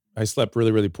 I slept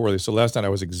really, really poorly. So last night I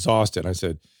was exhausted. I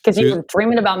said, because you were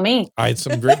dreaming about me. I had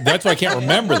some dreams. That's why I can't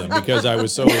remember them, because I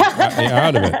was so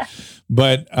out of it.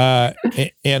 But,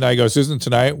 and I go, Susan,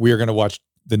 tonight we are going to watch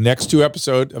the next 2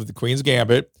 episodes of The Queen's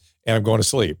Gambit, and I'm going to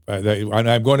sleep. I'm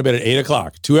going to bed at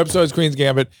 8:00. 2 episodes of Queen's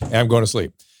Gambit, and I'm going to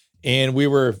sleep. And we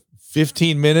were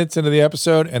 15 minutes into the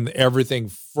episode, and everything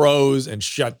froze and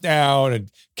shut down and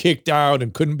kicked out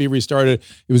and couldn't be restarted.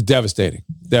 It was devastating.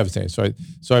 So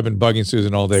I've been bugging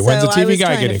Susan all day. When's the TV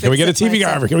guy getting? Can we get a TV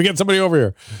guy over? Can we get somebody over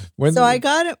here? I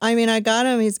got him. I got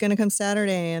him. He's going to come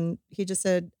Saturday, and he just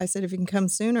said, I said, if you can come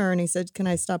sooner. And he said, can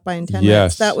I stop by in 10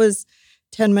 minutes? That was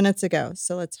 10 minutes ago.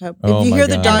 So let's hope. If you hear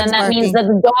the dogs and then that barking, means that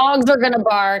the dogs are going to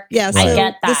bark. Yes, I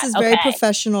get that. This is very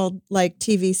professional, like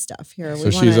TV stuff here.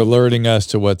 So she's alerting us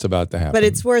to what's about to happen. But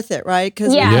it's worth it, right?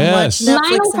 Because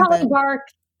mine will probably probably bark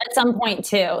at some point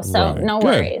too. So no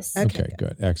worries. Okay,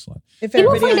 good. Excellent.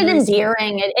 People find it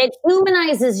endearing. It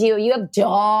humanizes you. You have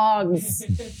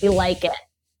dogs. You like it.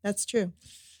 That's true.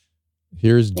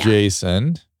 Here's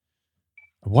Jason.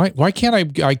 Why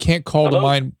can't I can't call to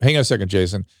mind. Hang on a second,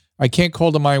 Jason. I can't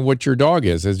call to mind what your dog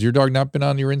is. Has your dog not been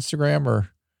on your Instagram, or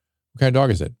what kind of dog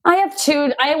is it? I have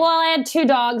two. I had 2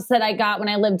 dogs that I got when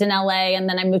I lived in LA, and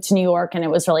then I moved to New York, and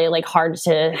it was really hard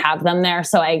to have them there.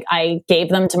 So I gave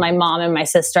them to my mom and my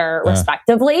sister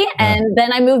respectively. And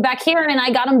then I moved back here and I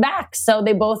got them back. So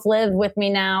they both live with me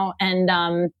now.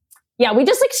 And we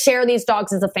just share these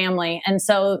dogs as a family. And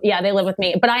so, they live with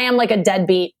me, but I am like a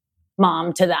deadbeat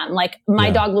mom to them. Like my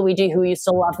dog, Luigi, who used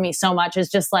to love me so much, is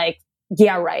just like,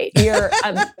 yeah, right. You're.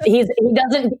 He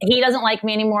doesn't like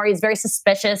me anymore. He's very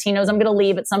suspicious. He knows I'm going to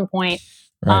leave at some point.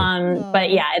 Right. But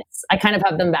I kind of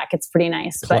have them back. It's pretty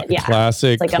nice. But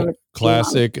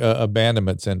classic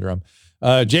abandonment syndrome.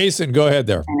 Jason, go ahead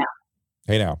there.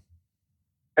 Hey now.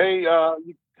 Hey,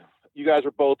 you guys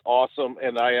are both awesome,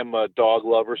 and I am a dog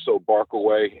lover, so bark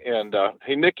away. And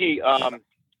hey, Nikki,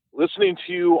 listening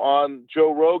to you on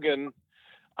Joe Rogan.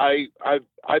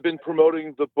 I've been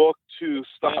promoting the book to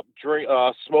stop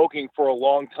smoking for a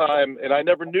long time, and I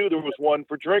never knew there was one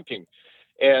for drinking.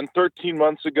 And 13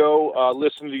 months ago,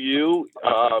 listening to you,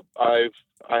 I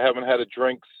haven't had a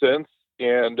drink since,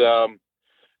 and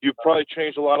you've probably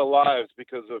changed a lot of lives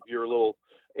because of your little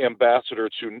ambassador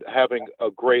to having a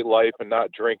great life and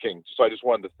not drinking. So I just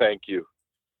wanted to thank you.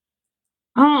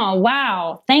 Oh,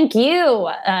 wow. Thank you,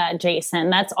 Jason.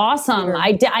 That's awesome.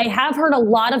 I have heard a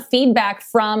lot of feedback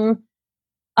from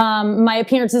my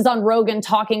appearances on Rogan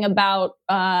talking about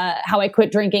how I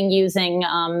quit drinking using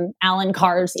Alan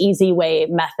Carr's Easy Way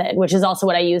method, which is also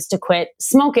what I use to quit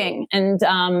smoking. And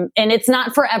it's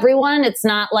not for everyone. It's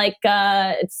not like,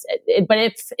 but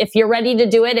if you're ready to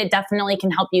do it, it definitely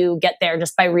can help you get there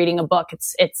just by reading a book.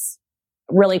 It's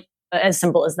really as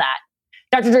simple as that.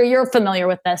 Dr. Drew, you're familiar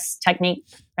with this technique,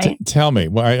 right? Tell me.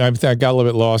 Well, I got a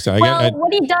little bit lost.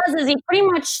 What he does is he pretty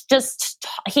much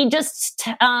he's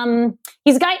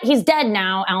dead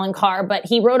now, Alan Carr, but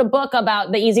he wrote a book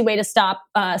about the easy way to stop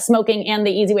smoking and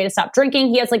the easy way to stop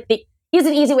drinking. He has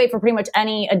an easy way for pretty much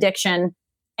any addiction.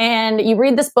 And you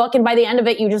read this book, and by the end of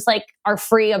it, you just are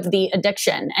free of the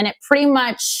addiction. And it pretty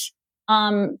much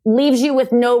leaves you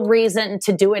with no reason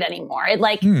to do it anymore.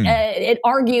 It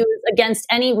argues against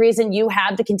any reason you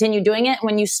have to continue doing it.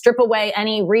 When you strip away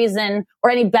any reason or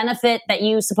any benefit that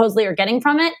you supposedly are getting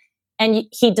from it, and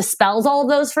he dispels all of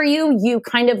those for you, you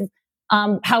kind of,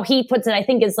 how he puts it, I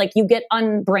think, is you get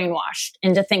unbrainwashed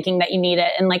into thinking that you need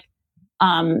it. And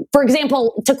for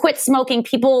example, to quit smoking,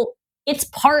 it's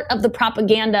part of the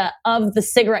propaganda of the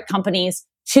cigarette companies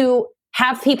to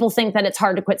have people think that it's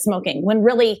hard to quit smoking, when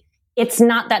really it's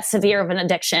not that severe of an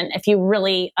addiction. If you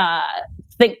really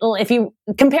if you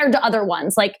compared to other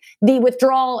ones, the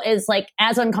withdrawal is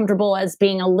as uncomfortable as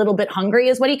being a little bit hungry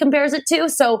is what he compares it to.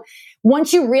 So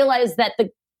once you realize that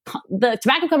the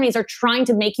tobacco companies are trying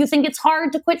to make you think it's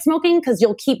hard to quit smoking because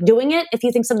you'll keep doing it. If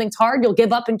you think something's hard, you'll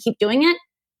give up and keep doing it.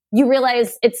 you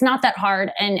realize it's not that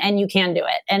hard and you can do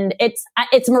it. And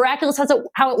it's miraculous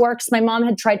how it works. My mom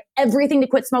had tried everything to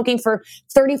quit smoking for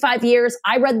 35 years.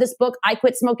 I read this book, I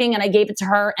Quit Smoking, and I gave it to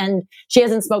her, and she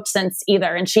hasn't smoked since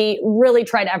either. And she really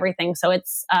tried everything. So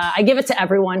I give it to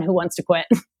everyone who wants to quit.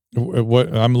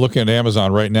 What I'm looking at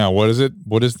Amazon right now. What is it?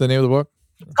 What is the name of the book?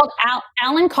 It's called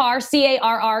Alan Carr,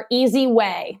 Carr, Easy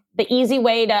Way. The easy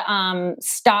way to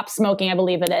stop smoking, I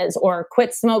believe it is, or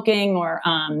quit smoking, or.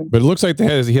 But it looks like he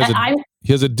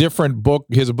has a different book.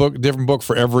 He has a different book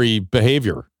for every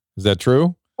behavior. Is that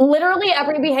true? Literally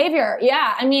every behavior.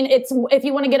 Yeah. I mean, it's if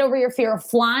you want to get over your fear of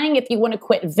flying, if you want to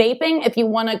quit vaping, if you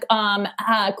want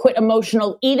to quit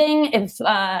emotional eating, if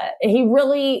he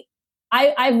really.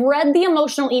 I've read the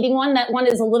emotional eating one. That one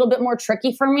is a little bit more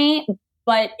tricky for me.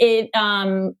 But it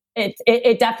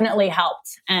definitely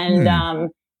helped, and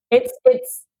it's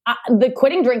the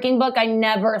quitting drinking book. I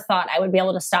never thought I would be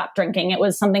able to stop drinking. It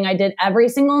was something I did every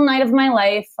single night of my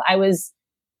life. It was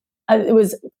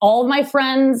all of my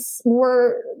friends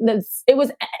were. It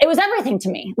was everything to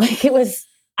me. Like it was.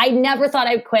 I never thought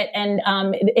I'd quit, and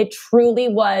it truly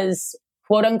was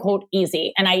quote unquote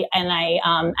easy. And I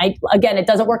again, it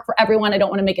doesn't work for everyone. I don't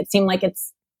want to make it seem like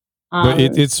it's. But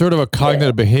it's sort of a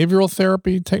cognitive behavioral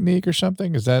therapy technique or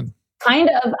something. Is that kind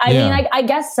of? I mean, I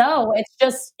guess so. It's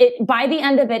just by the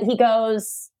end of it, he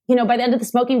goes. By the end of the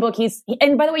smoking book,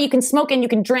 and by the way, you can smoke and you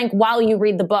can drink while you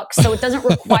read the book, so it doesn't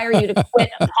require you to quit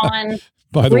upon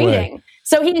reading.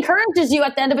 So he encourages you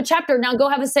at the end of a chapter. Now go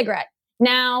have a cigarette.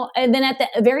 Now, and then at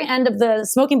the very end of the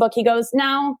smoking book, he goes,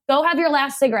 now go have your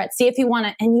last cigarette. See if you want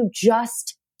it, and you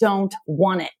just don't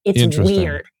want it. It's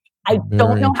weird. I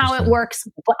don't know how it works,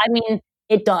 but I mean,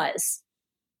 it does.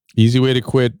 Easy way to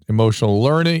quit emotional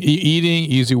eating,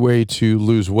 easy way to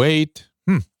lose weight.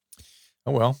 Oh,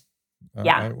 well.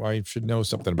 I should know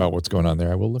something about what's going on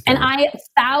there. I will look. And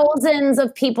thousands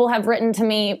of people have written to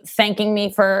me thanking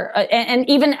me for, and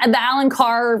even the Alan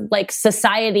Carr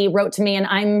Society wrote to me, and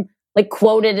I'm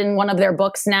quoted in one of their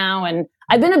books now. And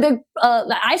I've been a big,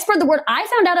 I spread the word. I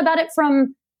found out about it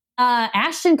from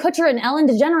Ashton Kutcher and Ellen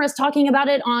DeGeneres talking about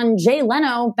it on Jay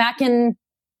Leno back in,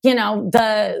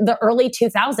 the early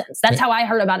 2000s. That's how I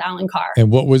heard about Alan Carr.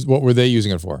 And what were they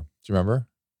using it for? Do you remember?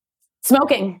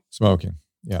 Smoking.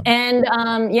 Yeah. And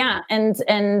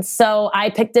and so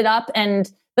I picked it up,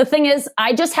 and the thing is,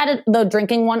 I just had the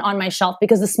drinking one on my shelf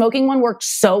because the smoking one worked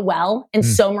so well and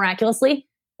so miraculously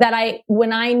that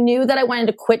when I knew that I wanted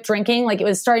to quit drinking, it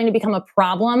was starting to become a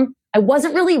problem, I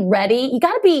wasn't really ready. You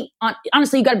got to be,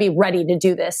 honestly, you got to be ready to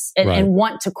do this and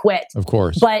want to quit. Of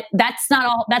course. But that's not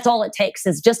all, that's all it takes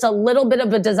is just a little bit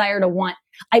of a desire to want.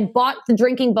 I bought the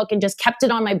drinking book and just kept it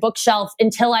on my bookshelf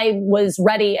until I was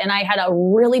ready. And I had a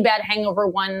really bad hangover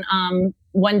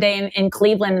one day in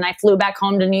Cleveland, and I flew back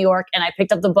home to New York, and I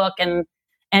picked up the book and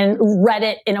read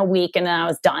it in a week, and then I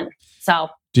was done. So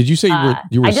did you say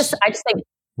you were? I just think.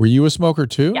 Were you a smoker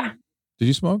too? Yeah. Did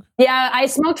you smoke? Yeah, I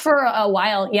smoked for a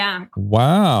while. Yeah.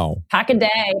 Wow. Pack a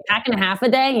day, pack and a half a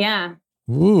day. Yeah.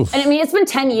 Oof. And I mean, it's been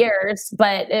 10 years,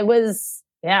 but it was,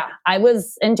 I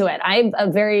was into it. I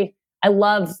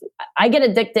get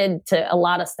addicted to a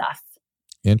lot of stuff.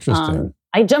 Interesting.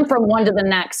 I jump from one to the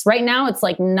next. Right now, it's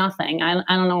like nothing. I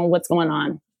don't know what's going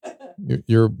on.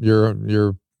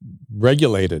 You're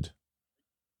regulated.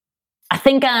 I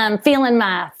think I'm feeling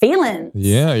my feelings.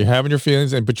 Yeah, you're having your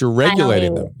feelings, but you're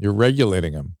regulating them. You're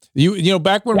regulating them. You know,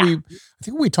 back when I think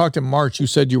when we talked in March, you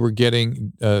said you were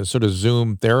getting sort of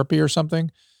Zoom therapy or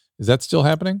something. Is that still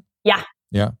happening? Yeah.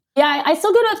 Yeah. Yeah, I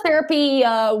still go to therapy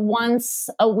once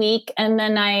a week, and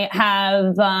then I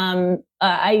have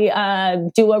I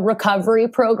do a recovery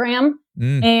program,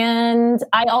 and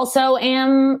I also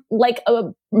am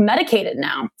medicated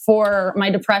now for my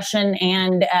depression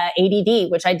and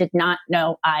ADD, which I did not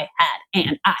know I had,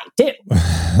 and I do.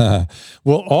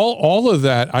 Well, all of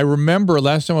that, I remember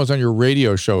last time I was on your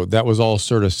radio show, that was all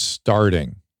sort of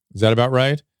starting. Is that about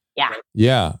right? Yeah.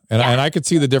 Yeah, and I could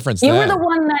see the difference. You were the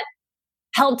one that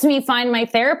helped me find my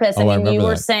therapist. I mean, you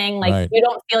were saying you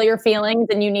don't feel your feelings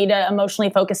and you need an emotionally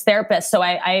focused therapist. So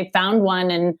I found one,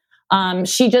 and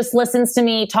she just listens to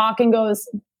me talk and goes,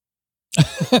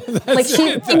 that's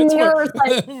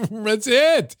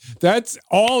it. That's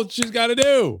all she's got to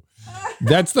do.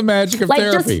 That's the magic of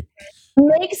therapy.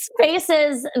 Makes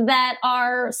faces that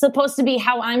are supposed to be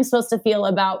how I'm supposed to feel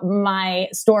about my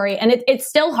story. And it's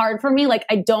still hard for me.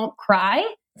 I don't cry.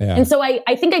 Yeah. And so I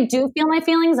think I do feel my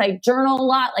feelings. I journal a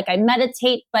lot, I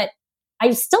meditate, but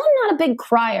I still am not a big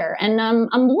crier. And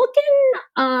I'm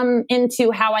looking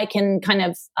into how I can kind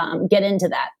of get into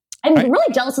that. I'm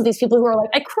really jealous of these people who are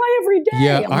I cry every day.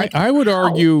 Yeah, I would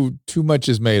argue too much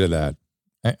is made of that.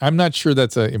 I'm not sure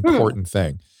that's an important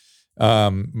thing.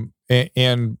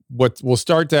 And what we'll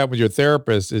start that with your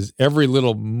therapist is every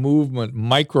little movement,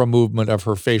 micro movement of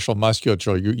her facial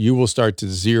musculature, you will start to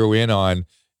zero in on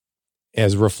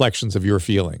as reflections of your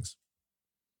feelings.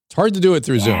 It's hard to do it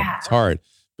through Zoom. It's hard,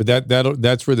 but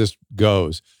that's where this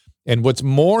goes. And what's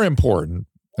more important,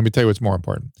 let me tell you what's more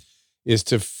important, is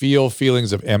to feel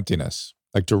feelings of emptiness,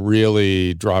 like to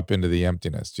really drop into the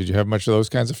emptiness. Did you have much of those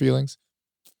kinds of feelings?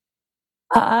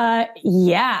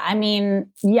 Yeah. I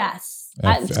mean, yes.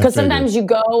 Because sometimes you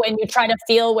go and you try to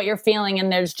feel what you're feeling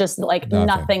and there's just like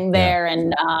nothing there. Yeah.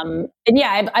 And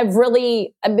yeah, I've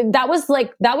really, that was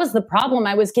the problem.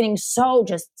 I was getting so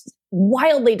just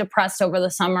wildly depressed over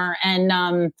the summer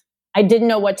and, I didn't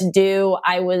know what to do.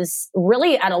 I was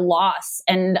really at a loss.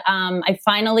 And, I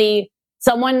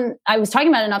was talking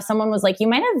about enough. Someone was like, you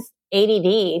might have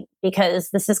ADD because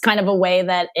this is kind of a way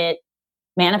that it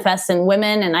manifests in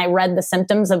women. And I read the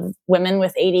symptoms of women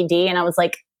with ADD and I was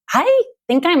like, I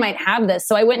think I might have this.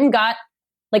 So I went and got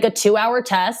like a 2-hour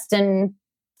test and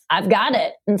I've got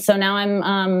it. And so now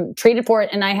I'm treated for it.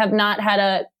 And I have not had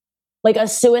a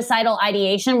suicidal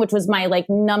ideation, which was my like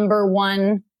number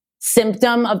one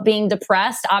symptom of being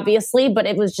depressed, obviously. But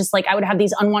it was just like, I would have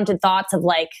these unwanted thoughts of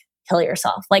like, kill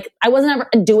yourself. Like I wasn't ever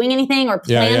doing anything or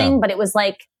planning, but it was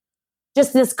like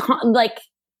just this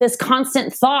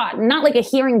constant thought, not like a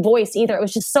hearing voice either. It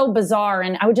was just so bizarre.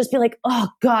 And I would just be like, oh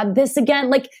God, this again.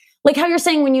 Like how you're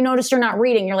saying when you notice you're not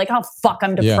reading, you're like, oh fuck,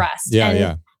 I'm depressed.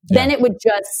 Then it would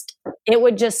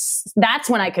just, that's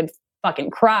when I could fucking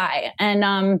cry.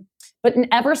 And, but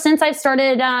ever since I've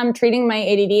started treating my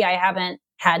ADD, I haven't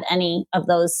had any of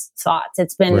those thoughts.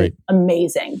 It's been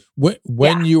amazing.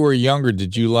 When you were younger,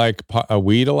 did you like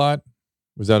weed a lot?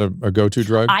 Was that a go-to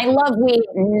drug? I love weed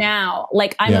now.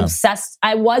 Like I'm obsessed.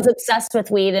 I was obsessed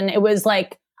with weed and it was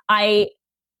like, I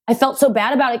felt so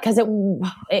bad about it because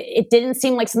it didn't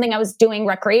seem like something I was doing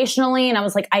recreationally. And I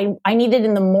was like, I need it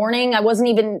in the morning. I wasn't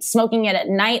even smoking it at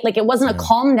night. Like it wasn't a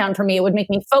calm down for me. It would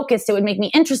make me focused. It would make me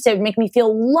interested. It would make me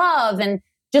feel love. And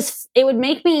just, it would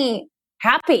make me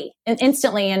happy and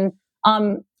instantly. And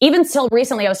even still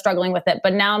recently I was struggling with it,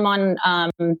 but now I'm on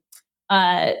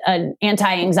an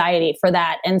anti-anxiety for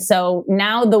that. And so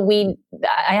now the weed,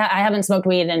 I haven't smoked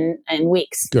weed in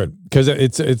weeks. Good. Because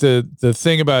the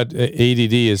thing about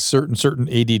ADD is certain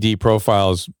ADD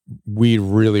profiles, weed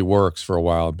really works for a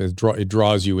while. It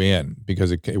draws you in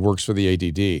because it works for the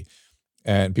ADD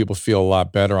and people feel a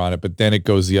lot better on it, but then it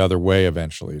goes the other way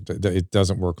eventually. It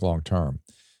doesn't work long-term.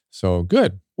 So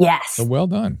good. Yes. So well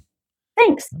done.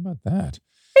 Thanks. How about that?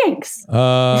 Thanks. We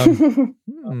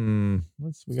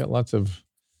got lots of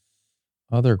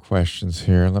other questions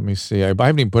here. Let me see. I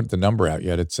haven't even put the number out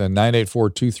yet. It's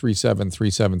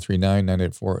 984-237-3739,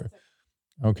 984.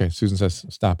 Okay, Susan says,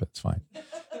 stop it. It's fine.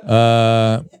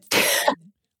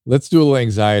 Let's do a little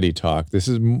anxiety talk. This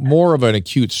is more of an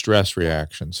acute stress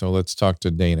reaction. So let's talk to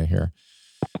Dana here.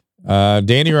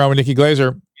 Dana, you're on with Nikki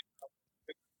Glaser.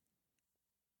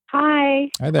 Hi.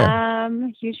 Hi there.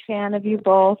 Huge fan of you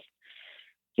both.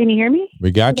 Can you hear me?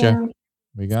 We got you.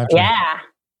 We got you. Yeah.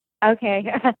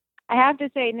 Okay. I have to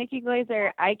say, Nikki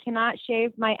Glaser, I cannot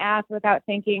shave my ass without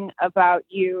thinking about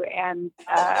you and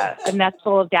a nest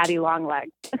full of daddy long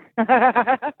legs.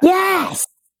 Yes.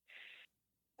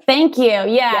 Thank you.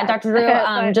 Yeah, Dr.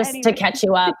 Drew, just anyway. To catch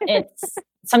you up, it's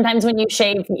sometimes when you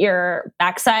shave your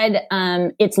backside,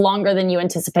 it's longer than you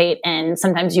anticipate. And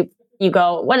sometimes you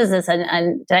go, what is this?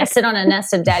 And did I sit on a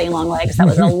nest of daddy long legs? That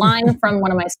was a line from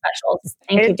one of my specials.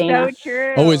 Thank you, Dana. It's so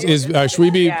true. Oh,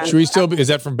 should we still, is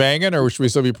that from Bangin' or should we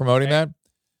still be promoting that?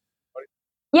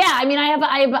 Yeah, I mean, I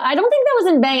don't think that was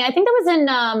in Bangin'. I think that was in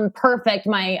Perfect,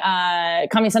 my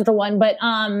Comedy Central one. But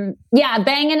yeah,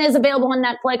 Bangin' is available on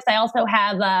Netflix. I also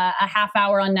have a half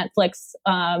hour on Netflix,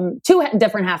 2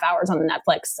 different half hours on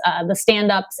Netflix, the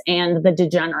stand-ups and the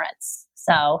Degenerates.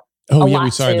 So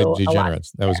we saw the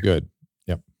Degenerates. That was good.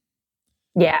 Yep.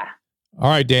 Yeah. All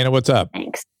right, Dana, what's up?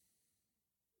 Thanks.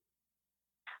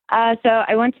 So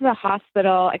I went to the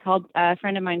hospital. A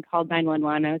friend of mine called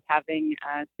 911. I was having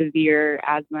a severe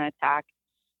asthma attack.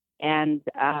 And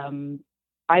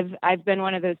I've been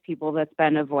one of those people that's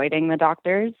been avoiding the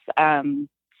doctors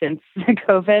since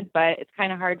COVID, but it's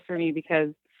kind of hard for me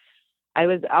because I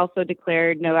was also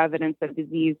declared no evidence of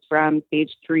disease from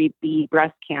stage 3B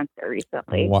breast cancer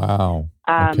recently. Wow.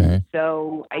 Okay.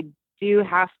 So I do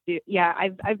have to,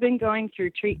 I've been going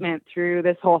through treatment through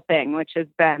this whole thing, which has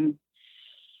been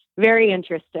very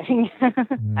interesting.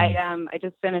 I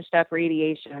just finished up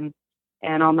radiation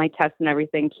and all my tests and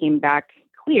everything came back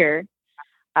clear.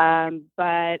 But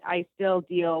I still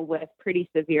deal with pretty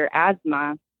severe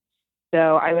asthma.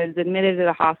 So I was admitted to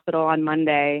the hospital on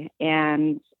Monday,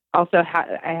 and also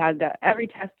I had every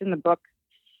test in the book,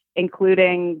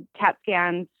 including CAT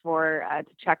scans to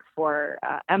check for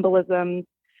embolisms.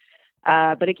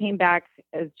 But it came back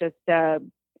as just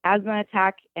asthma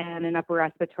attack and an upper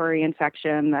respiratory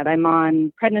infection that I'm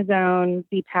on prednisone,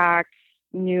 Z-Pak,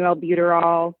 new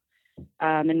albuterol,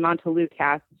 and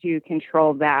montelukast to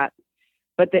control that.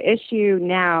 But the issue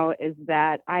now is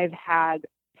that I've had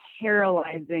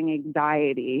paralyzing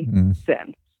anxiety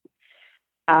since.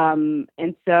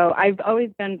 And so I've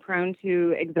always been prone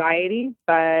to anxiety,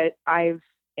 but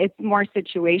it's more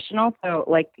situational. So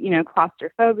like,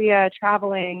 claustrophobia,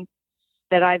 traveling,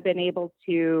 that I've been able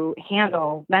to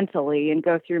handle mentally and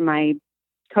go through my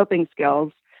coping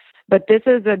skills. But this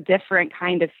is a different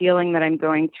kind of feeling that I'm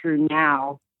going through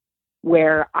now,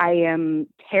 where I am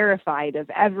terrified of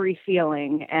every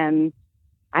feeling, and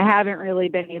I haven't really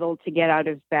been able to get out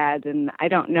of bed. And I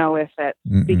don't know if it's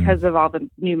because of all the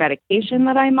new medication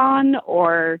that I'm on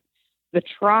or the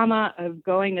trauma of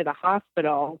going to the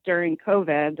hospital during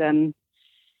COVID. And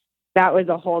that was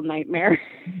a whole nightmare.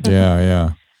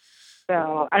 Yeah.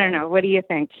 So I don't know. What do you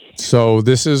think? So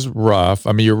this is rough.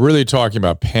 I mean, you're really talking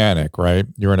about panic, right?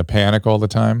 You're in a panic all the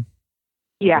time?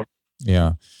 Yeah.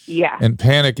 Yeah. Yeah. And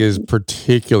panic is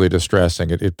particularly distressing.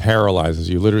 It paralyzes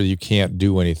you. Literally, you can't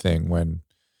do anything when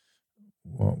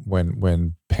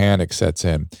panic sets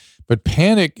in. But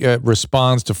panic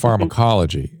responds to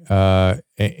pharmacology.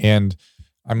 And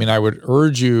I mean, I would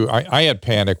urge you, I had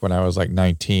panic when I was like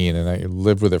 19, and I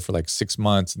lived with it for like 6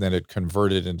 months, and then it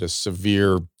converted into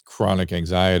severe chronic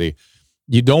anxiety.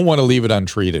 You don't want to leave it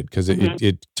untreated because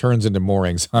it turns into more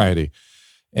anxiety.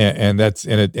 And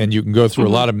you can go through a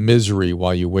lot of misery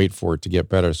while you wait for it to get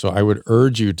better. So I would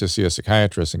urge you to see a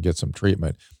psychiatrist and get some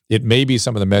treatment. It may be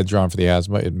some of the meds you're on for the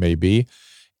asthma. It may be.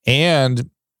 And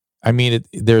I mean,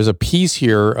 there's a piece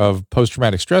here of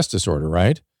post-traumatic stress disorder,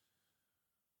 right?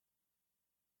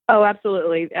 Oh,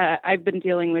 absolutely. I've been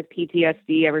dealing with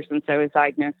PTSD ever since I was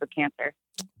diagnosed with cancer.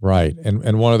 Right.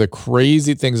 And one of the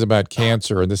crazy things about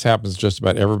cancer, and this happens just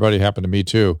about everybody, happened to me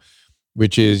too,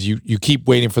 which is you keep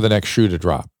waiting for the next shoe to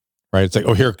drop, right? It's like,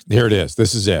 oh, here it is.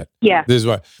 This is it. Yeah. This is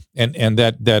what, and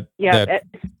that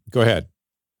go ahead.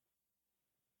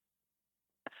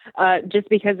 Just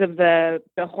because of the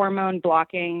hormone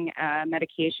blocking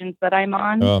medications that I'm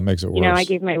on. Oh, it makes it worse. I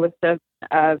gave my list of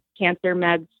cancer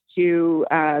meds to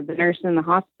the nurse in the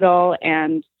hospital,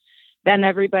 and then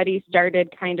everybody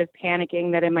started kind of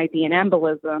panicking that it might be an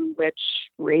embolism, which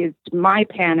raised my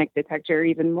panic detector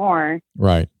even more.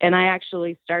 Right. And I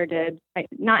actually started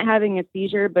not having a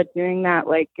seizure, but doing that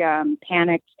like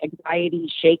panic,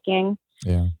 anxiety, shaking,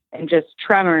 and just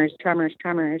tremors.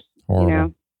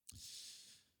 Horrible.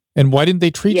 And why didn't they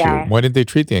treat you? Why didn't they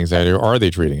treat the anxiety, or are they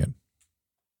treating it?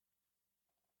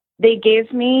 They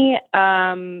gave me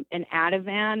an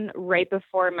Ativan right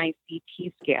before my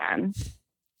CT scan.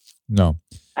 No,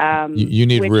 you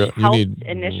need which real. You need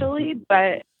initially,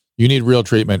 but you need real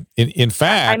treatment. In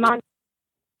fact, I'm on.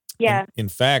 Yeah. In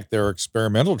fact, there are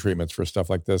experimental treatments for stuff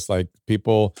like this. Like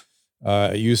people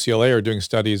at UCLA are doing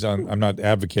studies on. I'm not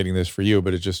advocating this for you,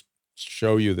 but it just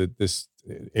show you that this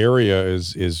area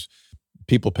is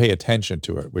people pay attention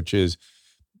to it, which is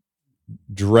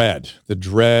the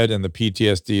dread and the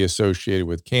PTSD associated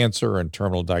with cancer and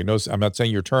terminal diagnosis. I'm not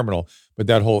saying you're terminal, but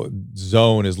that whole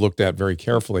zone is looked at very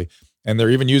carefully. And they're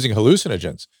even using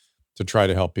hallucinogens to try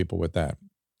to help people with that.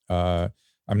 I'm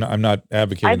not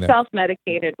advocating that. I've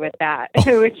self-medicated with that.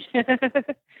 Which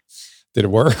Did it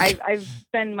work? I've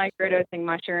been microdosing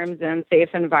mushrooms in safe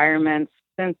environments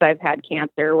since I've had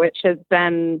cancer, which has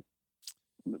been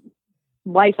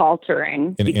life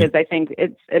altering because I think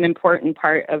it's an important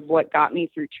part of what got me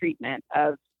through treatment,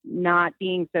 of not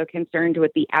being so concerned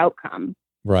with the outcome.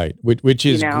 Right. Which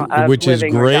is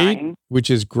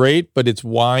great, but it's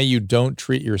why you don't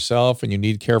treat yourself, and you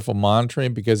need careful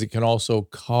monitoring, because it can also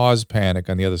cause panic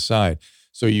on the other side.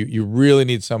 So you really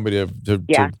need somebody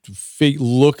to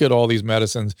look at all these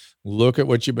medicines, look at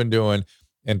what you've been doing,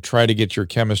 and try to get your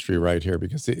chemistry right here,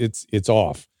 because it's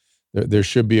off. There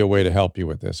should be a way to help you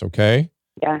with this. Okay.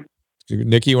 Yeah.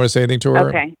 Nikki, you want to say anything to her?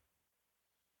 Okay.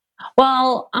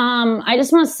 Well, I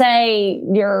just want to say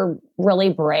you're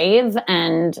really brave,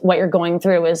 and what you're going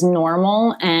through is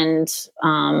normal. And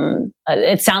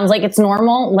it sounds like it's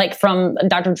normal, like from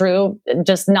Dr. Drew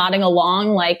just nodding along,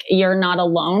 like you're not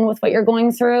alone with what you're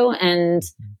going through. And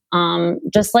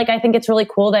just like, I think it's really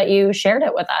cool that you shared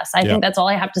it with us. I think that's all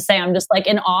I have to say. I'm just like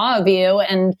in awe of you.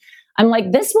 And I'm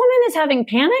like, this woman is having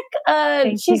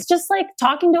panic. She's just like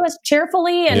talking to us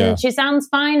cheerfully, and she sounds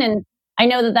fine. And I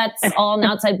know that that's all on the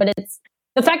outside, but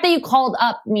the fact that you called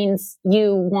up means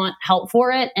you want help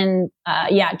for it. And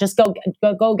just go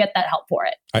get that help for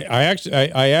it.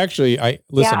 I actually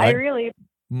listen. Yeah, I really.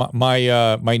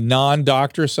 My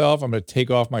non-doctor self, I'm going to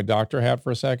take off my doctor hat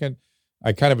for a second.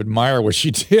 I kind of admire what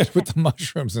she did with the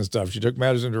mushrooms and stuff. She took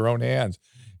matters into her own hands,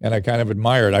 and I kind of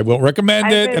admire it. I won't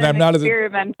recommend it, and I'm not an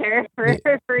experimenter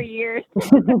for years.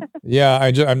 Yeah,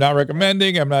 I'm not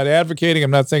recommending. I'm not advocating. I'm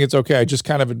not saying it's okay. I just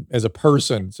kind of, as a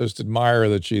person, just admire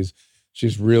that she's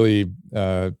really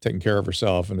taking care of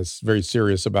herself and is very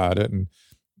serious about it. And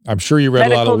I'm sure you read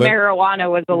Medical a lot of marijuana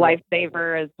was a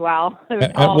lifesaver as well.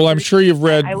 Well, I'm sure you've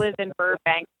read. I live in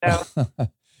Burbank, so.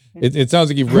 It sounds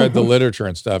like you've read the literature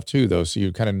and stuff too, though, so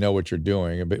you kind of know what you're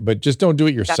doing. But just don't do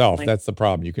it yourself. Definitely. That's the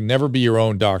problem. You can never be your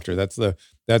own doctor. That's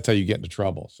how you get into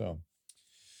trouble. So,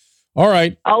 all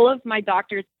right. All of my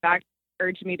doctors back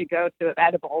urge me to go to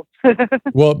edibles.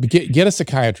 Well, get a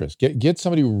psychiatrist. Get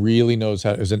somebody who really knows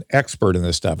how, is an expert in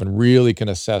this stuff and really can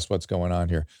assess what's going on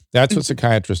here. That's what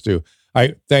psychiatrists do.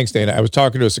 Thanks, Dana. I was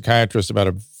talking to a psychiatrist about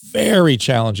a very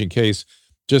challenging case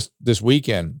just this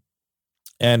weekend.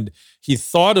 And he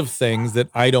thought of things that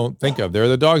I don't think of. There are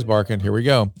the dogs barking. Here we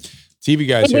go. TV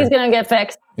guys here. He's going to get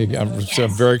fixed. I'm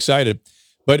very excited.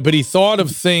 But he thought of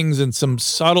things and some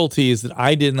subtleties that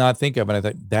I did not think of. And I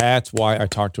thought, that's why I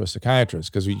talked to a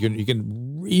psychiatrist, because they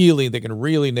can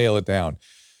really nail it down.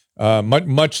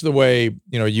 Much the way,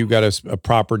 you got a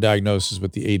proper diagnosis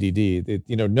with the ADD. If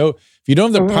you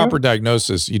don't have the proper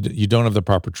diagnosis, you don't have the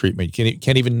proper treatment. You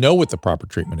can't even know what the proper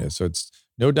treatment is. So it's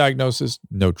no diagnosis,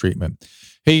 no treatment.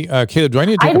 Hey, Caleb, do I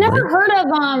need to take a break? I've never heard of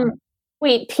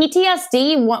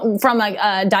PTSD from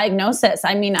a diagnosis.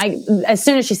 I mean, as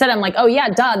soon as she said it, I'm like, oh yeah,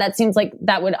 duh. That seems like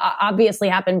that would obviously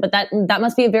happen, but that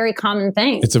must be a very common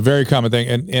thing. It's a very common thing,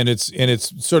 and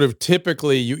it's sort of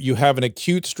typically you have an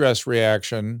acute stress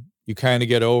reaction, you kind of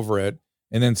get over it,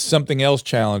 and then something else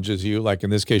challenges you. Like in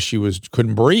this case, she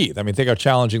couldn't breathe. I mean, think how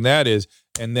challenging that is,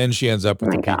 and then she ends up with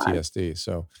the PTSD.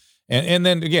 So. And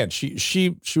then again,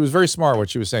 she was very smart what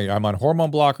she was saying. I'm on hormone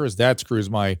blockers. That screws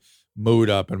my mood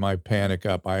up and my panic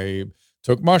up. I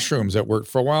took mushrooms that worked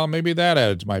for a while. Maybe that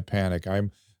added to my panic.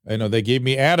 They gave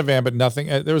me Ativan, but nothing.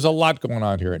 There was a lot going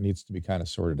on here. It needs to be kind of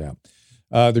sorted out.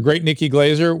 The great Nikki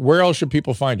Glaser. Where else should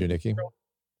people find you, Nikki?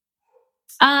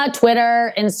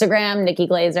 Twitter, Instagram, Nikki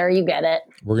Glaser. You get it.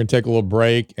 We're going to take a little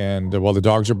break. And while the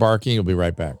dogs are barking, we'll be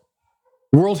right back.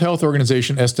 The World Health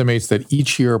Organization estimates that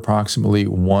each year approximately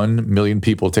 1 million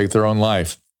people take their own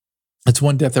life. That's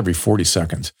one death every 40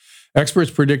 seconds.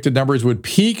 Experts predicted numbers would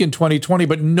peak in 2020,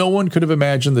 but no one could have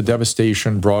imagined the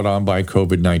devastation brought on by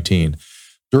COVID-19.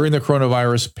 During the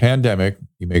coronavirus pandemic,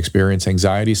 you may experience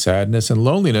anxiety, sadness, and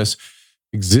loneliness.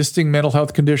 Existing mental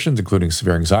health conditions, including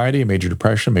severe anxiety and major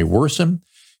depression, may worsen.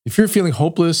 If you're feeling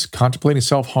hopeless, contemplating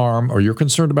self-harm, or you're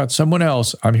concerned about someone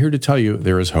else, I'm here to tell you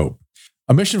there is hope.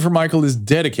 A Mission for Michael is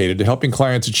dedicated to helping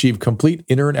clients achieve complete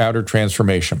inner and outer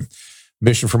transformation.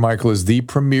 Mission for Michael is the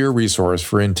premier resource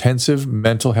for intensive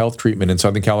mental health treatment in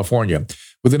Southern California.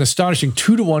 With an astonishing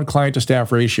 2-to-1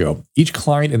 client-to-staff ratio, each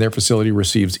client in their facility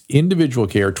receives individual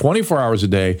care 24 hours a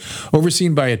day,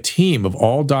 overseen by a team of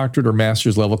all doctorate or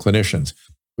master's level clinicians.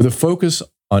 With a focus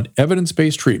on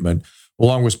evidence-based treatment,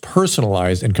 along with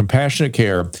personalized and compassionate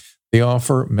care, they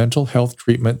offer mental health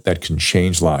treatment that can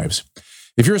change lives.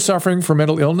 If you're suffering from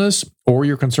mental illness or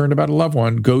you're concerned about a loved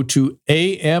one, go to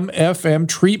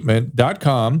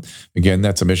amfmtreatment.com. Again,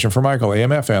 that's a Mission for Michael,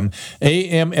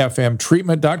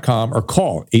 amfmtreatment.com, or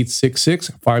call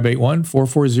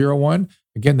 866-581-4401.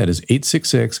 Again, that is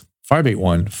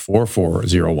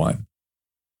 866-581-4401.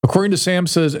 According to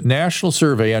SAMHSA's National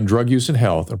Survey on Drug Use and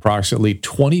Health, approximately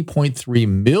 20.3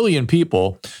 million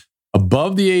people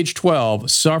above the age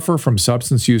 12 suffer from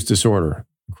substance use disorder.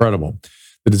 Incredible.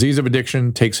 The disease of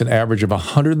addiction takes an average of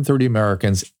 130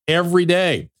 Americans every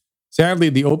day. Sadly,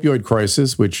 the opioid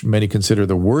crisis, which many consider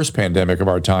the worst pandemic of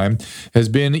our time, has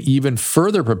been even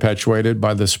further perpetuated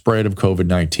by the spread of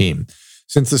COVID-19.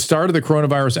 Since the start of the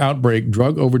coronavirus outbreak,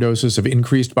 drug overdoses have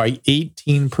increased by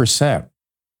 18%.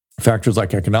 Factors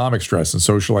like economic stress and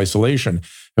social isolation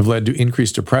have led to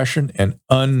increased depression and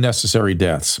unnecessary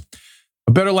deaths.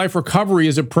 A Better Life Recovery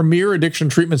is a premier addiction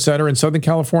treatment center in Southern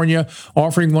California,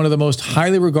 offering one of the most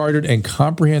highly regarded and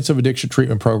comprehensive addiction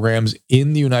treatment programs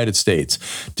in the United States.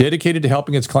 Dedicated to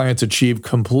helping its clients achieve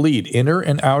complete inner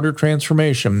and outer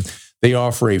transformation, they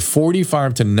offer a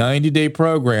 45 to 90-day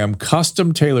program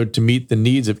custom tailored to meet the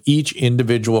needs of each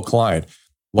individual client.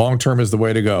 Long-term is the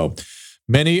way to go.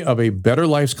 Many of A Better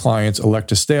Life's clients elect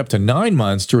to stay up to 9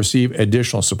 months to receive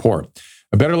additional support.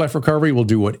 A Better Life Recovery will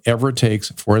do whatever it takes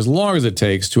for as long as it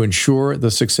takes to ensure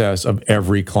the success of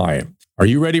every client. Are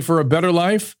you ready for a better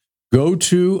life? Go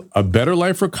to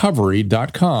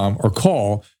abetterliferecovery.com or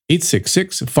call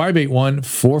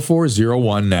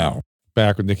 866-581-4401 now.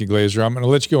 Back with Nikki Glaser. I'm going to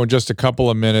let you go in just a couple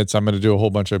of minutes. I'm going to do a whole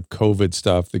bunch of COVID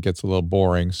stuff that gets a little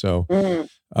boring. So,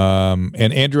 and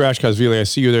Andrew Ashkazvili, I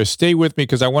see you there. Stay with me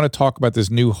because I want to talk about this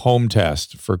new home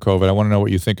test for COVID. I want to know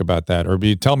what you think about that, or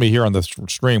tell me here on the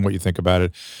stream what you think about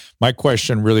it. My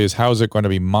question really is, how is it going to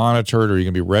be monitored? Are you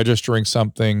going to be registering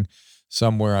something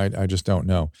somewhere? I just don't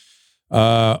know.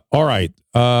 All right.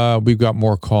 We've got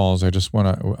more calls. I just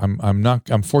want to,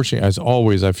 unfortunately, as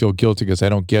always, I feel guilty because I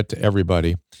don't get to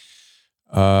everybody.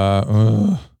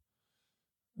 Oh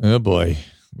boy,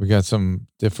 we got some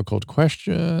difficult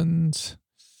questions.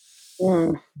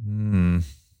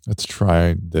 Let's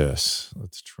try this.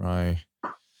 Let's try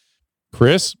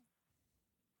Chris.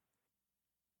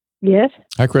 Yes.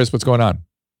 Hi, Chris. What's going on?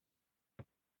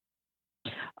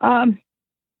 Well,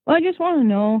 I just want to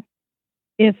know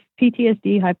if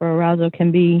PTSD hyperarousal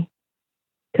can be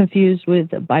confused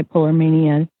with bipolar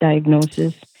mania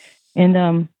diagnosis,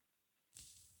 and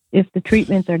if the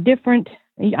treatments are different.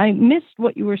 I missed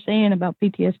what you were saying about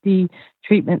PTSD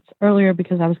treatments earlier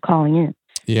because I was calling in.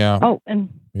 Yeah. Oh, and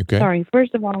okay. Sorry.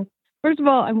 First of all,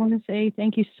 I want to say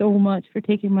thank you so much for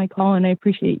taking my call, and I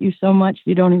appreciate you so much.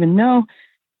 You don't even know.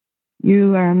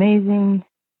 You are amazing.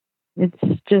 It's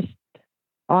just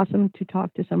awesome to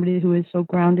talk to somebody who is so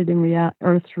grounded in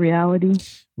Earth's reality.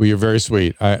 Well, you're very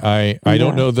sweet. I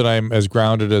don't know that I'm as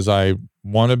grounded as I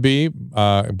want to be,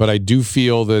 but I do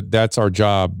feel that that's our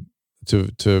job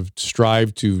to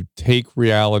strive to take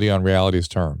reality on reality's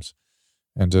terms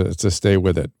and to stay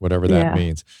with it, whatever that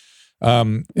means. Bipolar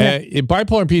and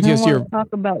PTSD I don't want to talk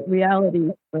about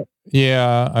reality, but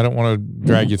I don't want to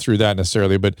drag you through that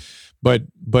necessarily, but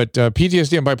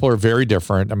PTSD and bipolar are very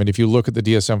different. I mean, if you look at the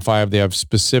DSM-5, they have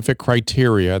specific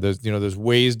criteria. There's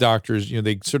ways doctors,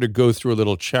 they sort of go through a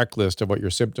little checklist of what your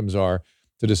symptoms are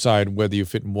to decide whether you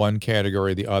fit in one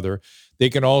category or the other. They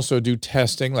can also do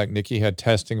testing, like Nikki had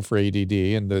testing for ADD,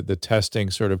 and the testing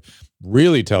sort of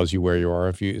really tells you where you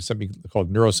are. Something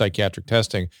called neuropsychiatric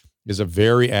testing is a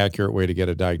very accurate way to get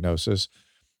a diagnosis.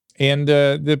 And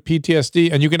the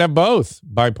PTSD, and you can have both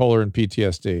bipolar and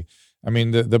PTSD. I mean,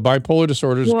 the bipolar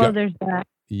disorders. Well, there's that.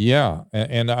 Yeah,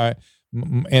 and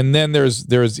then there's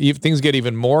things get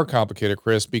even more complicated,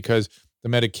 Chris, because the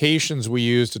medications we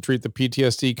use to treat the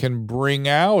PTSD can bring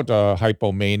out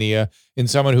hypomania in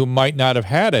someone who might not have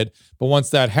had it, but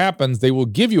once that happens, they will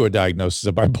give you a diagnosis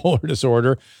of bipolar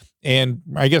disorder, and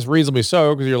I guess reasonably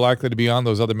so, because you're likely to be on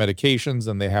those other medications,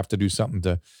 and they have to do something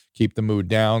to keep the mood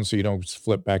down so you don't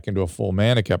flip back into a full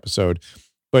manic episode.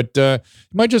 But you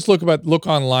might just look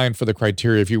online for the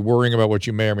criteria. If you're worrying about what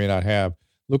you may or may not have,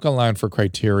 look online for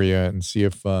criteria and see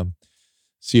if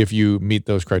you meet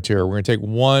those criteria. We're going to take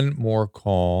one more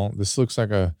call. This looks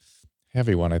like a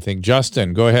heavy one, I think.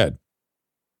 Justin, go ahead.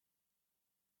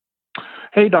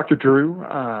 Hey, Dr. Drew.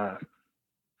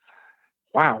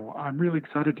 Wow, I'm really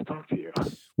excited to talk to you.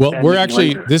 Well, we're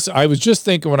actually I was just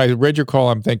thinking when I read your call,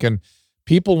 I'm thinking,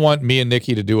 people want me and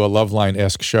Nikki to do a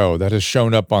Loveline-esque show that has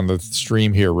shown up on the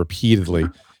stream here repeatedly.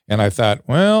 And I thought,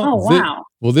 well,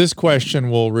 this question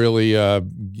will really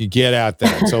get at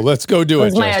that. So let's go do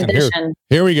it, Justin.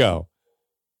 Here we go.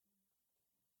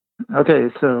 Okay,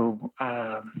 so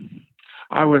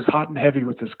I was hot and heavy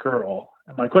with this girl.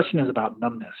 And my question is about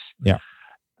numbness. Yeah.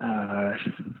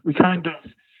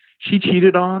 She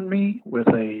cheated on me with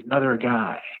another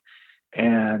guy.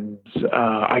 And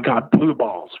I got blue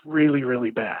balls really,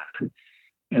 really bad.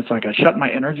 It's like I shut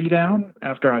my energy down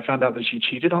after I found out that she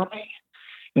cheated on me.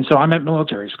 And so I'm at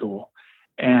military school,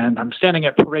 and I'm standing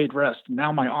at parade rest, and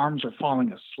now my arms are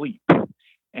falling asleep.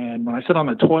 And when I sit on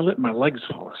the toilet, my legs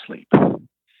fall asleep.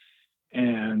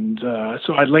 And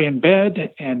so I'd lay in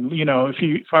bed, and,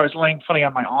 if I was laying funny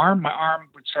on my arm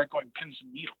would start going pins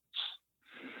and needles.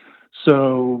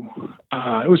 So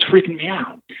it was freaking me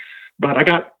out. But I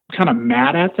got kind of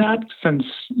mad at that since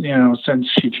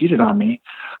she cheated on me.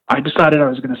 I decided I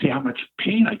was going to see how much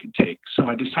pain I could take. So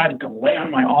I decided to lay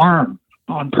on my arm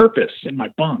on purpose in my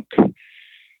bunk.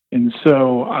 And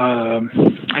so I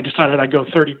decided I'd go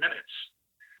 30 minutes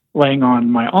laying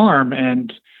on my arm,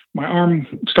 and my arm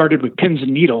started with pins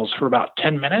and needles for about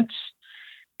 10 minutes.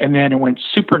 And then it went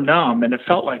super numb, and it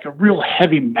felt like a real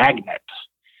heavy magnet.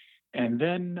 And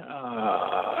then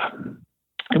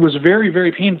it was very,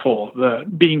 very painful,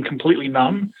 being completely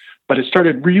numb, but it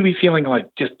started really feeling like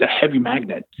just a heavy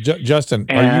magnet. Justin,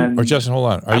 Justin,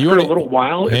 hold on. After a little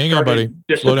while, hang on, buddy.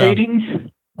 Dissipating. Slow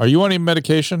down. Are you on any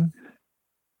medication?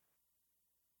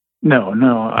 No,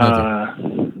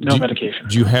 medication.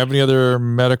 Do you have any other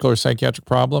medical or psychiatric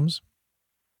problems?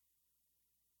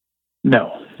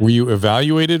 No. Were you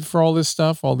evaluated for all this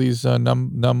stuff, all these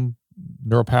numb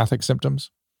neuropathic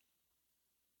symptoms?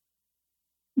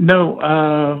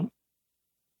 No.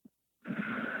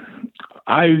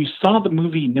 I saw the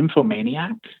movie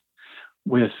Nymphomaniac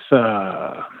with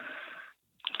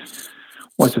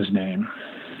what's his name?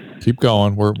 Keep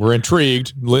going. We're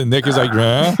intrigued. Nick is like,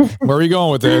 where are you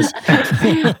going with this?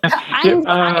 He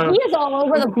is all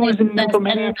over the place.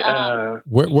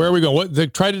 Where are we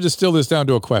going? Try to distill this down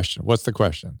to a question. What's the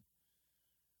question?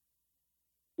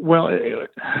 Well,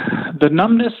 the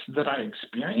numbness that I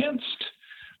experienced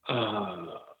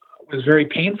was very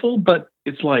painful, but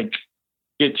it's like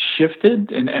it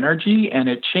shifted in energy and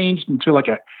it changed into like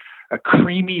a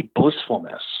creamy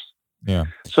blissfulness. Yeah.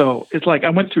 So it's like I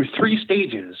went through 3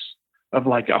 stages of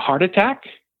like a heart attack.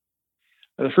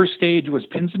 The first stage was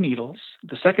pins and needles.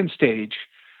 The second stage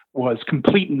was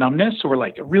complete numbness or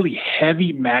like a really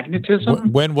heavy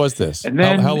magnetism. When was this? And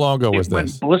then how long ago was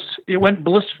this? It went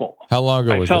blissful. How long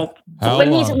ago was it?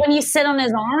 When you sit on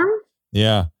his arm?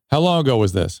 Yeah. How long ago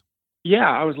was this? Yeah,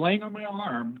 I was laying on my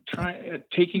arm,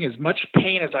 taking as much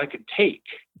pain as I could take.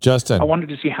 Justin. I wanted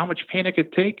to see how much pain I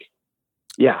could take.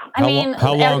 Yeah. How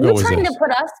long ago was this? Are you trying to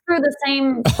put us through the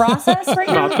same process right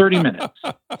now? About 30 minutes.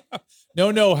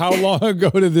 No. How long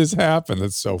ago did this happen?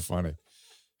 That's so funny.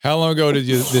 How long ago did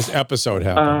this episode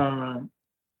happen?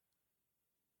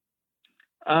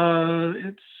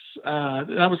 That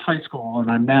was high school, and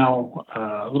I'm now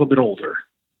a little bit older.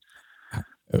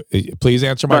 Please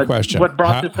answer my question. What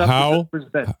brought this up was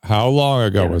that. How long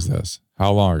ago was this?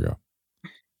 How long ago?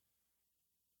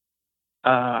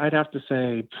 I'd have to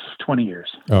say 20 years.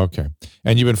 Okay.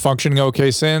 And you've been functioning okay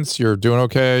since? You're doing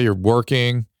okay? You're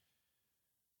working?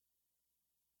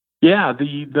 Yeah,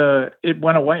 it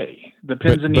went away. The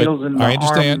pins and needles in the I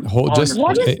understand. arm. What is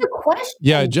the question?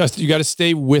 Yeah, you got to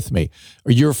stay with me.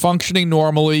 You're functioning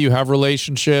normally. You have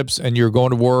relationships, and you're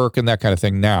going to work and that kind of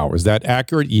thing now. Is that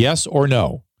accurate? Yes or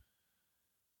no?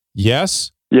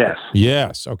 Yes? Yes.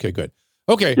 Yes. Okay, good.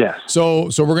 Okay. Yes. So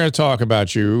we're going to talk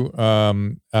about you.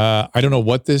 I don't know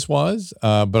what this was,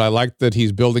 but I like that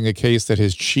he's building a case that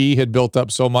his chi had built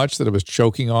up so much that it was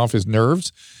choking off his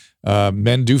nerves.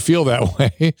 Men do feel that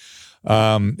way.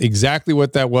 Exactly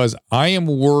what that was. I am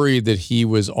worried that he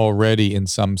was already in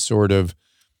some sort of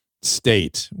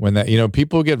state when that,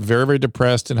 people get very, very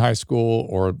depressed in high school,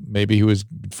 or maybe he was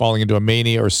falling into a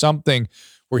mania or something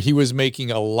where he was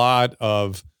making a lot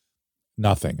of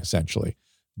nothing, essentially.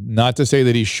 Not to say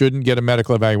that he shouldn't get a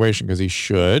medical evaluation, because he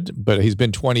should, but he's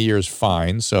been 20 years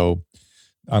fine, so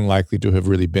unlikely to have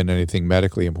really been anything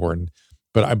medically important.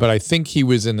 But I think he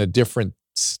was in a different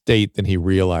state than he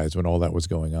realized when all that was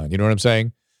going on. You know what I'm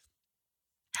saying?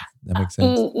 That makes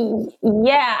sense.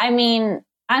 Yeah, I mean,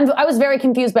 I was very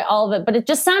confused by all of it, but it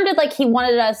just sounded like he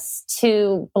wanted us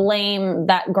to blame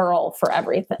that girl for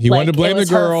everything. He wanted to blame the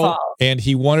girl, and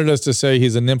he wanted us to say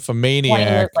he's a nymphomaniac. 20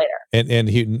 years later. And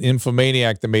he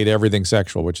nymphomaniac that made everything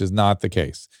sexual, which is not the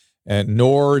case. And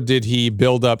nor did he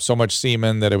build up so much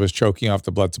semen that it was choking off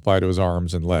the blood supply to his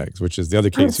arms and legs, which is the other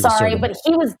case. I'm sorry, but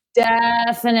he was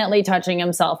definitely touching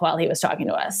himself while he was talking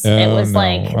to us. It was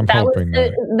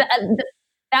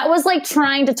that was like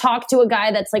trying to talk to a guy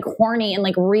that's like horny and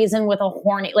like reason with a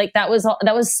horny. Like that was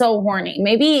so horny.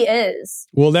 Maybe he is.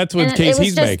 Well, that's what case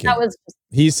he's making.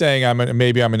 He's saying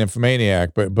maybe I'm an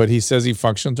nymphomaniac, but he says he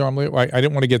functions normally. I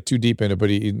didn't want to get too deep into it, but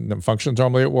he functions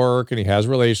normally at work and he has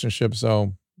relationships.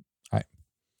 So I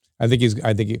hope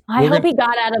he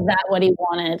got out of that what he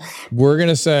wanted. We're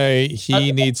gonna say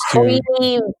he needs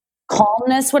to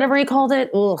calmness, whatever he called it.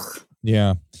 Ugh.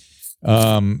 Yeah.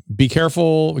 Be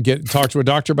careful. Talk to a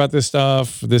doctor about this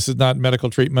stuff. This is not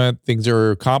medical treatment. Things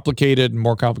are complicated,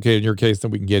 more complicated in your case than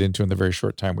we can get into in the very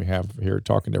short time we have here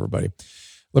talking to everybody.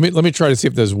 Let me try to see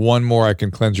if there's one more I can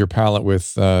cleanse your palate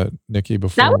with, Nikki.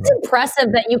 Before that was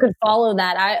impressive that you could follow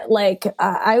that.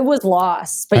 I was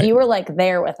lost, but you were like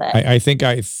there with it. I think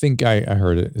I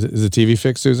heard it. Is the TV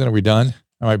fixed, Susan? Are we done?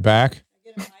 Am I back?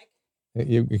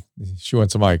 She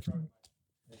wants a mic.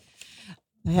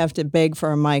 I have to beg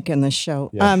for a mic in the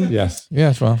show. Yes.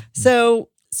 Well,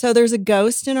 so there's a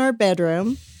ghost in our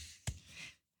bedroom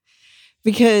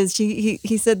because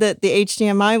he said that the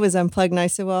HDMI was unplugged, and I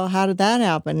said, "Well, how did that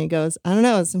happen?" And he goes, "I don't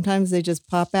know. Sometimes they just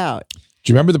pop out."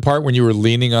 Do you remember the part when you were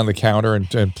leaning on the counter and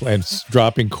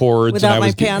dropping cords, without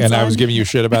and I was giving you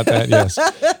shit about that? Yes,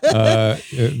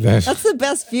 that's the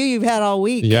best view you've had all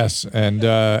week. Yes, and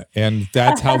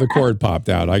that's how the cord popped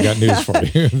out. I got news for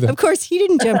you. Of course, he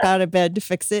didn't jump out of bed to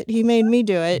fix it. He made me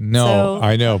do it. No,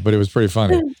 I know, but it was pretty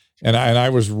funny. And I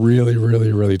was really,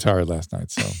 really, really tired last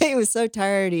night. So he was so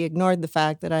tired he ignored the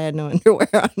fact that I had no underwear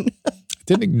on.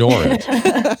 didn't ignore it.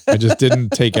 I just didn't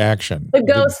take action. The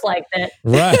ghost liked it.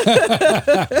 Right.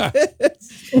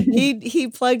 He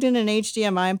plugged in an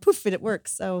HDMI and poof, it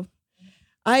works. So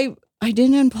I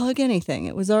didn't unplug anything.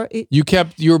 It was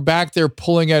you were back there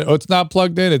pulling it. Oh, it's not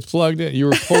plugged in. It's plugged in. You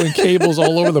were pulling cables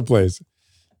all over the place.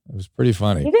 It was pretty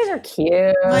funny. You guys are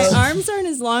cute. My arms aren't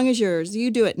as long as yours.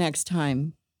 You do it next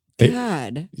time.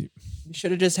 God. You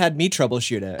should have just had me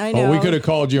troubleshoot it. I know. Oh, we could have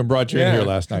called you and brought you in here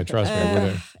last night. Trust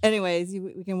me. Anyways,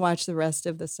 we can watch the rest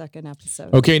of the second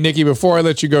episode. Okay, Nikki, before I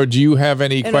let you go, do you have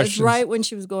any questions? It was right when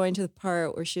she was going to the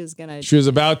part where she was going to... She was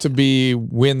about to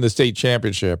win the state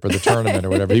championship or the tournament or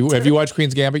whatever. Have you watched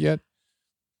Queen's Gambit yet?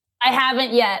 I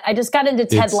haven't yet. I just got into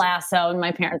Ted Lasso, and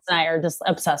my parents and I are just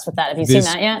obsessed with that. Have you seen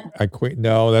that yet?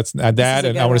 No, that's not that.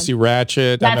 And I want to see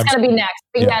Ratchet. That's got to be next.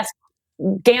 But yes,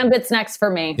 Gambit's next for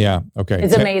me. Yeah. Okay.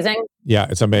 It's amazing. Yeah,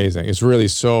 it's amazing. It's really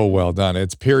so well done.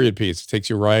 It's period piece. It takes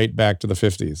you right back to the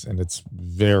 50s, and it's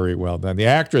very well done. The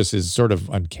actress is sort of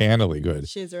uncannily good.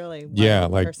 She's really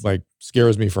like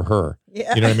scares me for her.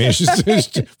 Yeah. You know what I mean? She's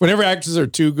whenever actresses are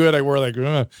too good, I worry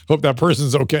hope that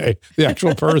person's okay. The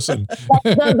actual person.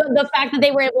 the fact that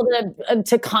they were able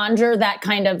to conjure that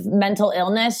kind of mental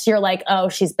illness, you're like, oh,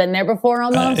 she's been there before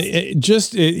almost.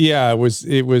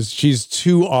 It was. She's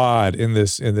too odd in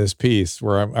this piece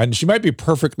and she might be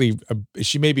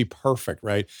she may be perfect,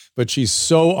 right? But she's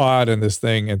so odd in this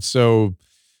thing, and so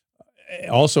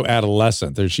also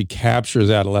adolescent. She captures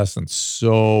adolescence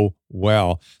so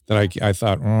well that I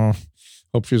thought,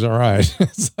 hope she's all right.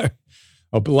 It's like,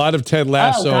 a lot of Ted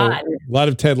Lasso, a lot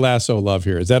of Ted Lasso love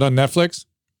here. Is that on Netflix?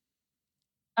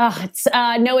 Oh, it's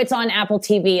on Apple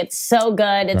TV. It's so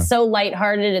good. It's so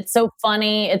lighthearted. It's so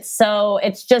funny. It's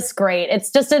just great.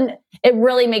 It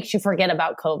really makes you forget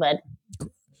about COVID.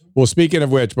 Well, speaking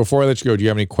of which, before I let you go, do you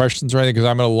have any questions or anything? Because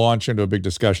I'm going to launch into a big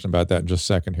discussion about that in just a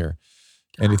second here.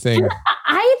 Anything?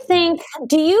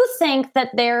 Do you think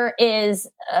that there is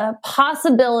a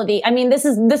possibility? I mean,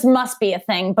 this must be a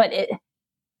thing, but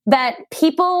that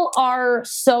people are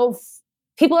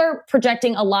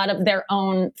projecting a lot of their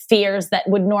own fears that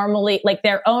would normally, like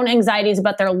their own anxieties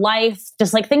about their life,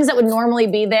 just like things that would normally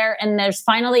be there. And there's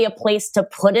finally a place to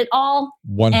put it all.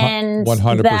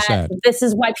 100%. This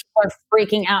is why people are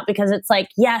freaking out, because it's like,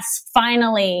 yes,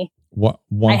 finally,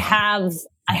 I have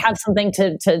something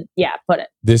to put it.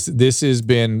 This has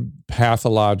been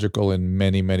pathological in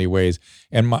many, many ways.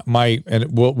 And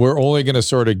we're only going to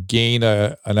sort of gain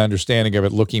an understanding of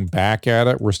it looking back at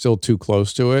it. We're still too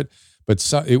close to it. But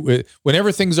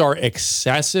whenever things are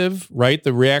excessive, right?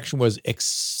 The reaction was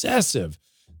excessive.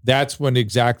 That's when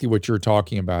exactly what you're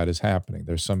talking about is happening.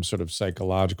 There's some sort of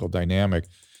psychological dynamic.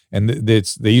 And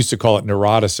they used to call it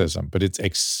neuroticism, but it's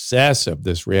excessive,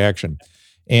 this reaction.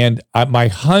 And my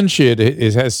hunch it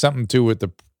has something to do with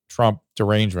the Trump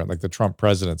derangement, like the Trump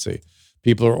presidency.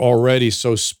 People are already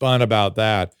so spun about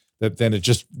that then it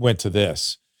just went to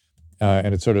this,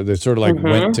 and they sort of like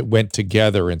went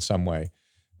together in some way.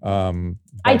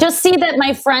 I just see that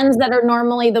my friends that are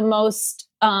normally the most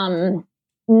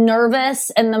nervous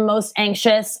and the most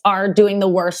anxious are doing the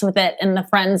worst with it, and the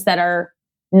friends that are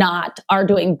not are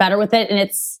doing better with it, and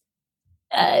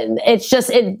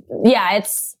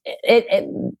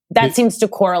that seems to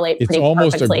correlate pretty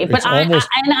perfectly. But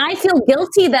I feel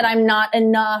guilty that I'm not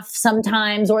enough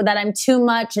sometimes, or that I'm too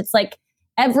much. It's like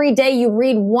every day you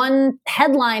read one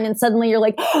headline and suddenly you're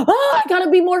like, oh, I gotta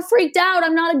be more freaked out.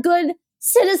 I'm not a good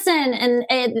citizen. And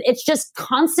it's just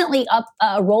constantly up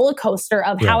a roller coaster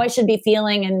of how I should be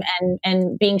feeling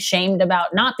and being shamed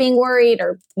about not being worried,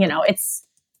 or, it's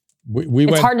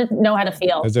hard to know how to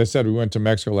feel. As I said, we went to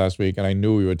Mexico last week, and I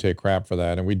knew we would take crap for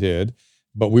that, and we did.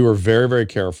 But we were very, very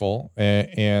careful,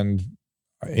 and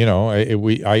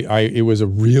it was a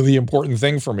really important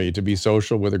thing for me to be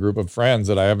social with a group of friends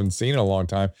that I haven't seen in a long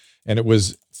time, and it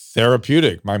was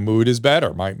therapeutic. My mood is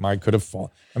better. My could have fallen.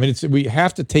 I mean, we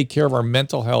have to take care of our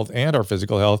mental health and our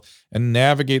physical health and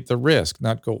navigate the risk,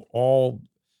 not go all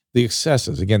the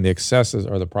excesses. Again, the excesses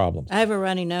are the problem. I have a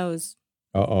runny nose.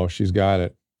 Uh-oh, she's got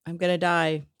it. I'm going to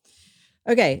die.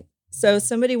 Okay. So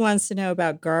somebody wants to know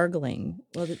about gargling.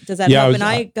 Well, does that help?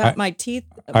 I got my teeth.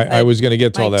 I was going to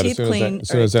get to all that as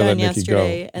soon as I let Nikki go.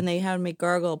 And they had me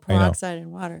gargle peroxide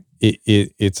in water.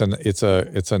 It's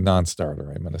a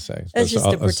non-starter, I'm going to say. That's just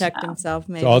to protect himself,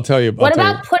 maybe. So I'll tell you. What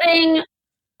about putting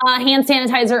hand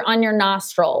sanitizer on your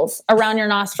nostrils, around your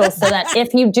nostrils, so that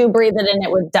if you do breathe it in,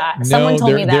 it would die? Someone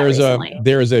told me that recently.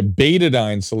 There's a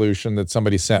betadine solution that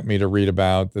somebody sent me to read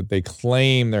about that they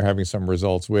claim they're having some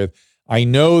results with. I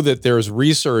know that there's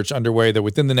research underway that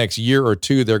within the next year or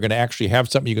two, they're going to actually have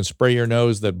something you can spray your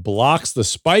nose that blocks the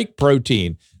spike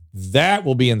protein That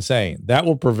will be insane. That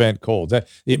will prevent colds.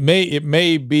 It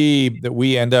may be that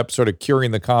we end up sort of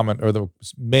curing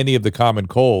many of the common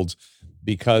colds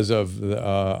because of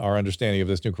our understanding of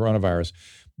this new coronavirus.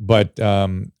 But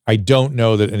I don't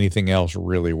know that anything else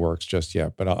really works just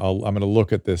yet. But I'm going to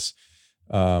look at this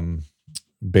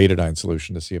betadine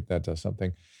solution to see if that does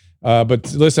something.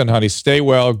 But listen, honey, stay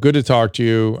well. Good to talk to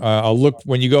you. I'll look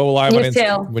when you go live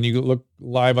when you look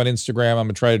live on Instagram. I'm going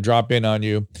to try to drop in on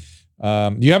you. You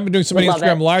haven't been doing so many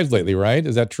Instagram lives lately, right?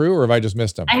 Is that true, or have I just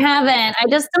missed them? I haven't. I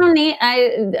just don't need.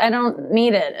 I don't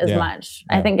need it as much.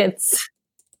 Yeah. I think it's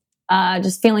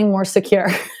just feeling more secure.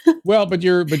 Well, but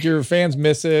your fans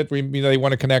miss it. They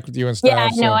want to connect with you and stuff. Yeah, I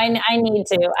know. I need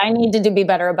to. I need to be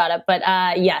better about it. But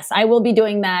yes, I will be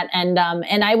doing that, and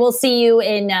I will see you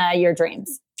in your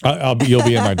dreams. You'll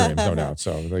be in my dreams, no doubt.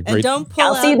 So, great. And don't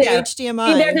pull out the HDMI. See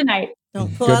you there tonight.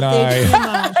 Don't pull out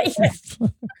the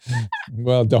HDMI.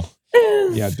 Well, don't.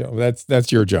 Yeah,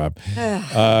 that's your job.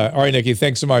 All right, Nikki.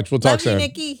 Thanks so much. We'll talk soon. Love you,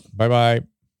 Nikki. Bye-bye.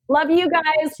 Love you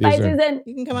guys. Bye, Susan.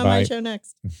 You can come on my show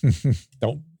next.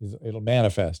 It'll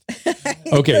manifest.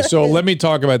 Okay, so let me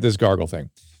talk about this gargle thing.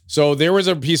 So there was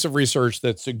a piece of research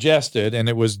that suggested, and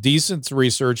it was decent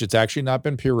research. It's actually not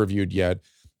been peer reviewed yet,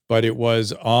 but it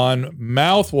was on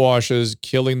mouthwashes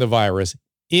killing the virus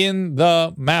in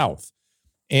the mouth.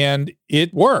 And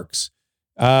it works.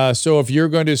 So if you're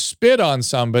going to spit on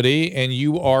somebody and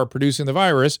you are producing the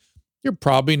virus, you're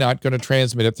probably not going to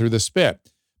transmit it through the spit.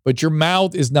 But your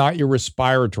mouth is not your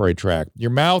respiratory tract.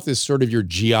 Your mouth is sort of your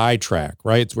GI tract,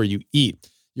 right? It's where you eat.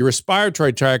 Your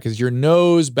respiratory tract is your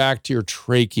nose back to your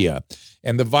trachea.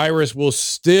 And the virus will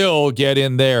still get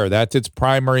in there. That's its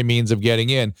primary means of getting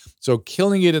in. So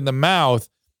killing it in the mouth,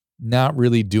 not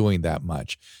really doing that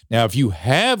much. Now, if you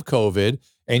have COVID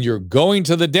and you're going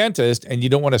to the dentist and you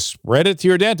don't want to spread it to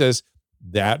your dentist,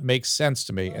 that makes sense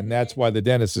to me. And that's why the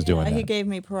dentist is doing that. He gave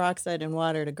me peroxide and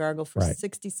water to gargle for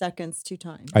 60 seconds 2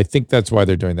 times. I think that's why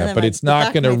they're doing that. But it's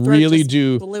not going to really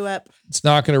it's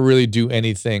not going to really do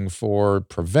anything for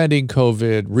preventing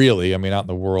COVID, really. I mean, out in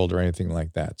the world or anything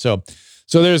like that. So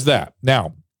there's that.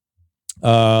 Now,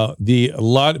 a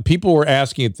lot of people were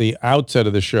asking at the outset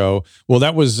of the show. Well,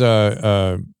 that was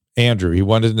Andrew. He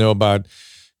wanted to know about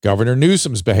Governor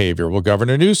Newsom's behavior. Well,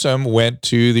 Governor Newsom went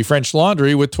to the French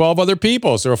Laundry with 12 other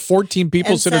people. So there were 14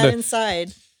 people sitting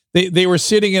inside. They were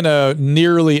sitting in a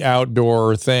nearly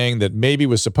outdoor thing that maybe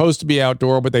was supposed to be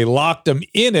outdoor, but they locked them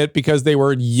in it because they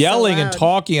were yelling and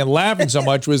talking and laughing so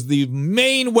much was the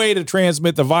main way to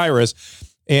transmit the virus.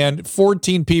 And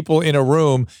 14 people in a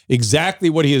room, exactly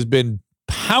what he has been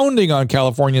pounding on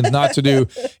Californians not to do,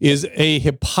 is a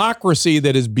hypocrisy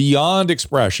that is beyond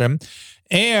expression.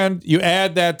 And you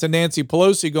add that to Nancy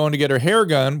Pelosi going to get her hair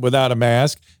done without a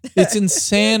mask. It's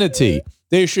insanity.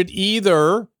 They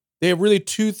have really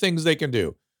 2 things they can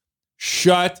do.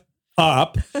 Shut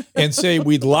up and say,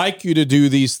 we'd like you to do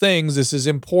these things. This is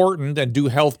important, and do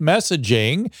health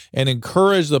messaging and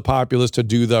encourage the populace to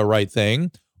do the right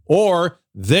thing, or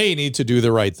they need to do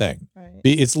the right thing. Right.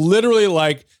 It's literally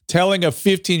like telling a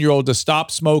 15-year-old to stop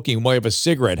smoking while you have a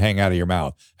cigarette hang out of your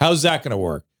mouth. How's that going to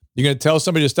work? You're going to tell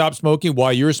somebody to stop smoking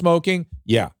while you're smoking?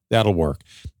 Yeah, that'll work.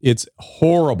 It's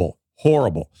horrible,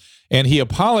 horrible. And he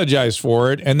apologized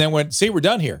for it and then went, see, we're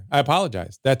done here. I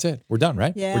apologize. That's it. We're done,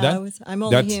 right? Yeah, we're done? I'm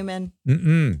only human.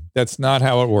 That's not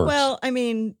how it works. Well, I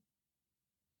mean,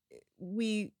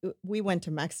 we went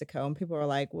to Mexico and people were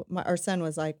like, our son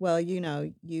was like, well,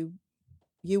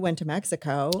 you went to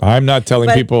Mexico. I'm not telling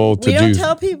people to We don't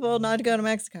tell people not to go to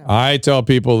Mexico. I tell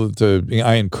people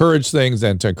I encourage things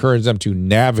and to encourage them to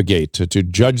navigate, to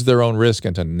judge their own risk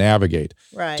and to navigate,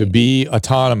 to be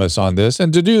autonomous on this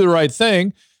and to do the right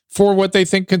thing for what they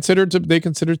consider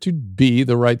to be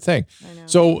the right thing.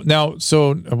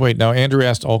 Now Andrew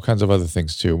asked all kinds of other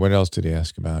things too. What else did he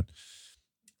ask about?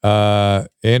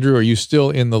 Andrew, are you still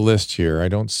in the list here? I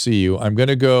don't see you. I'm going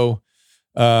to go.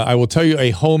 I will tell you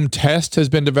a home test has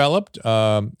been developed.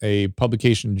 A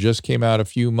publication just came out a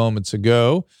few moments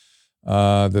ago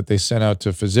that they sent out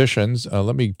to physicians.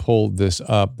 Let me pull this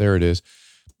up. There it is.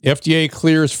 FDA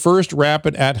clears first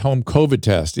rapid at-home COVID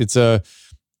test. It's a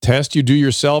test you do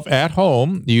yourself at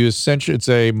home. It's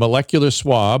a molecular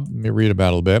swab. Let me read about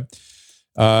it a little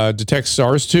bit. Detects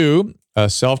SARS-2, a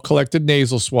self-collected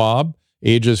nasal swab,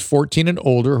 ages 14 and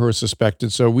older who are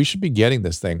suspected. So we should be getting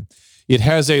this thing. It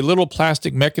has a little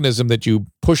plastic mechanism that you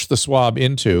push the swab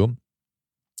into.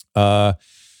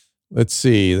 Let's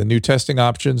see. The new testing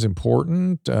options,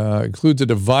 important. Includes a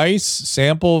device,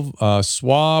 sample,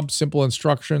 swab, simple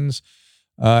instructions.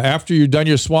 After you've done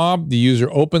your swab, the user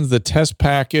opens the test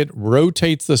packet,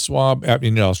 rotates the swab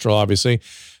in your nostril, obviously,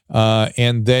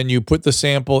 And then you put the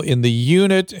sample in the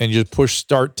unit and you push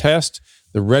start test.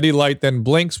 The ready light then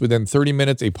blinks. Within 30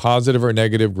 minutes, a positive or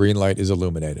negative green light is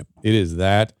illuminated. It is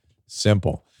that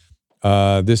simple.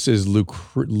 This is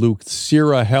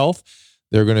Lucira Health.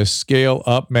 They're going to scale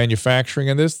up manufacturing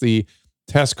in this. The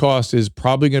test cost is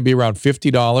probably going to be around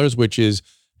 $50, which is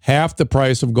half the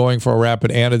price of going for a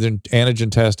rapid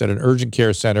antigen test at an urgent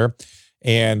care center,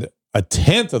 and a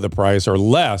tenth of the price or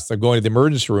less of going to the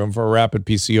emergency room for a rapid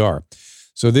PCR.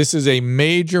 So this is a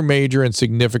major, major and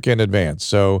significant advance.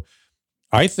 So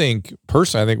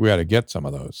personally, I think we ought to get some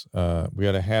of those. We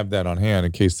ought to have that on hand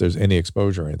in case there's any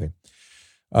exposure or anything.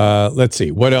 Let's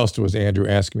see. What else was Andrew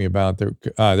asking me about?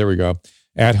 There we go.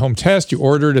 At-home test, you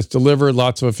ordered, it's delivered.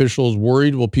 Lots of officials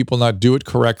worried. Will people not do it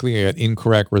correctly and get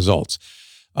incorrect results?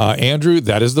 Andrew,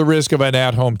 that is the risk of an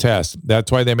at-home test. That's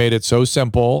why they made it so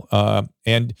simple.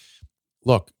 And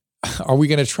look, are we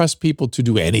going to trust people to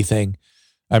do anything?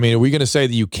 I mean, are we going to say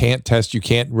that you can't test, you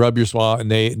can't rub your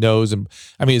nose? And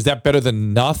I mean, is that better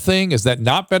than nothing? Is that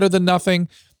not better than nothing?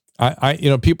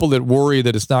 People that worry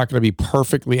that it's not going to be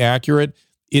perfectly accurate,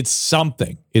 it's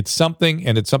something. It's something,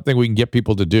 and it's something we can get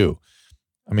people to do.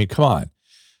 I mean, come on.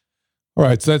 All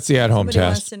right, so that's the at-home Somebody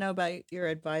test. wants to know about your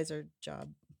advisor job.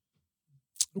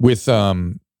 With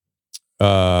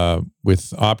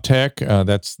Optech,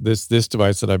 that's this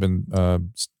device that I've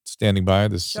been standing by.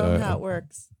 Show them how it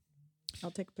works.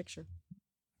 I'll take a picture.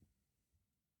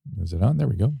 Is it on? There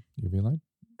we go. UV light.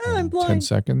 Oh, I'm blind. 10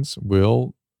 seconds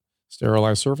will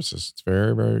sterilize surfaces. It's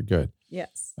very, very good.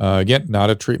 Yes. Again, not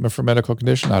a treatment for medical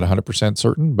condition, not 100%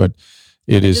 certain, but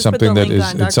it is something that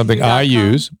is it's something I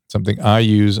use. Something I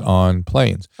use on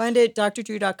planes. Find it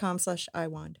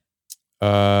drdrew.com/iwand.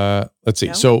 Let's see.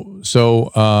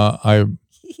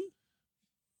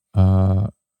 No?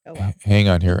 Hang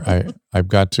on here. I've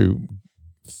got to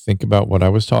think about what I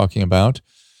was talking about.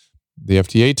 The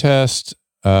FDA test.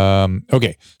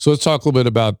 Okay, so let's talk a little bit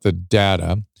about the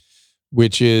data,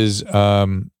 which is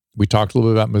we talked a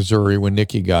little bit about Missouri when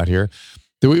Nikki got here.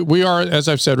 We are, as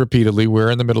I've said repeatedly,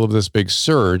 we're in the middle of this big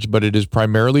surge, but it is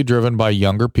primarily driven by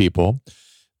younger people.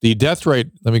 The death rate.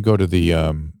 Let me go to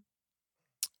the.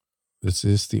 This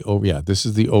is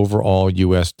the overall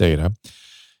U.S. data.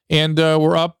 And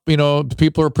we're up,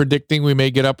 people are predicting we may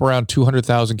get up around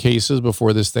 200,000 cases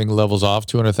before this thing levels off,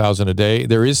 200,000 a day.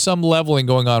 There is some leveling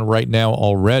going on right now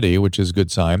already, which is a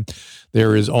good sign.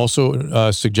 There is also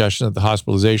a suggestion that the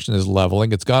hospitalization is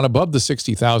leveling. It's gone above the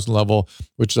 60,000 level,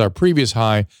 which is our previous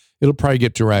high. It'll probably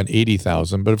get to around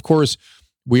 80,000. But of course,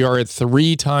 we are at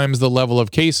 3 times the level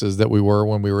of cases that we were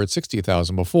when we were at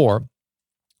 60,000 before.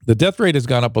 The death rate has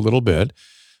gone up a little bit.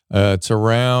 It's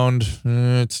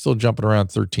still jumping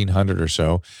around 1,300 or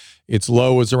so. Its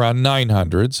low is around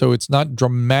 900, so it's not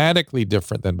dramatically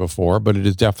different than before, but it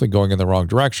is definitely going in the wrong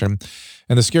direction.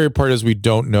 And the scary part is we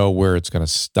don't know where it's going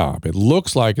to stop. It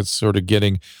looks like it's sort of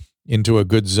getting into a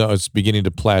good zone. It's beginning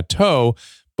to plateau,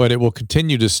 but it will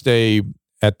continue to stay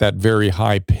at that very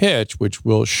high pitch, which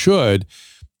should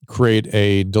create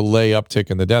a delay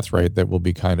uptick in the death rate that will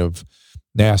be kind of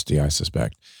nasty, I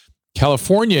suspect.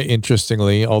 California,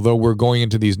 interestingly, although we're going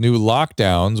into these new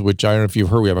lockdowns, which I don't know if you've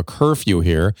heard, we have a curfew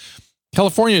here.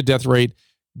 California death rate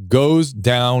goes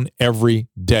down every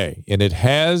day, and it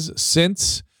has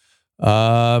since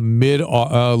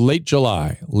late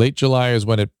July. Late July is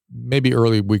when maybe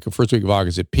first week of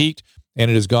August, it peaked,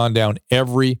 and it has gone down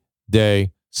every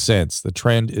day since. The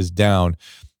trend is down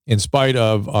in spite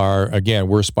of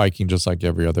we're spiking just like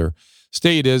every other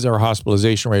state is. Our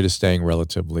hospitalization rate is staying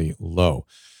relatively low.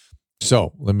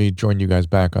 So let me join you guys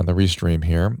back on the restream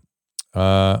here.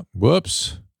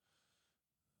 Whoops.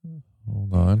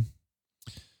 Hold on.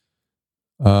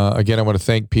 Again, I want to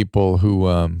thank people who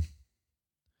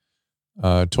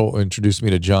introduced me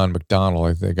to John McDonald. I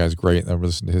think that guy's great. I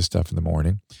listened to his stuff in the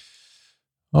morning.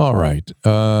 All right.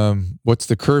 What's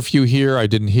the curfew here? I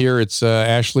didn't hear. It's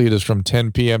Ashley. It is from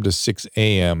 10 p.m. to 6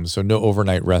 a.m. So no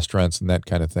overnight restaurants and that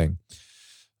kind of thing.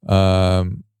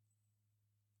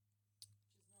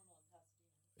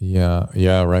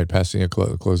 Yeah, right. Pasadena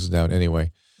closes down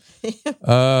anyway.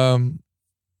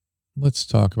 Let's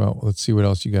see what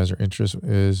else you guys are interested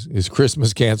in. Is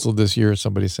Christmas canceled this year?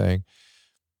 Somebody's saying.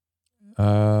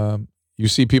 You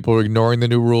see people ignoring the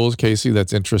new rules, Casey.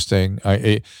 That's interesting.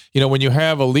 When you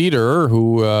have a leader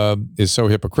who is so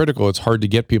hypocritical, it's hard to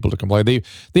get people to comply. They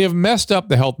have messed up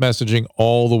the health messaging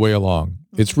all the way along.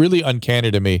 Mm-hmm. It's really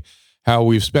uncanny to me how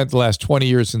we've spent the last 20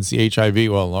 years since the HIV,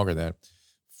 longer than that,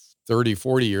 30,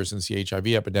 40 years since the HIV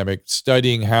epidemic,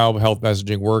 studying how health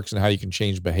messaging works and how you can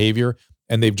change behavior.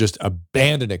 And they've just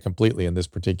abandoned it completely in this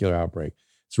particular outbreak.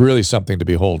 It's really something to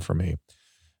behold for me.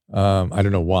 I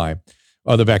don't know why.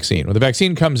 Oh, the vaccine. When the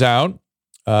vaccine comes out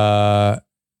and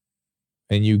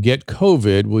you get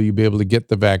COVID, will you be able to get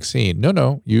the vaccine?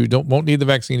 No, you won't need the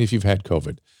vaccine if you've had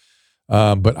COVID.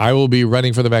 But I will be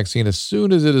running for the vaccine as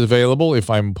soon as it is available if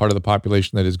I'm part of the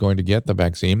population that is going to get the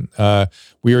vaccine.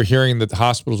 We are hearing that the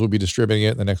hospitals will be distributing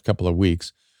it in the next couple of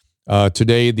weeks.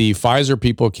 Today, the Pfizer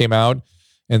people came out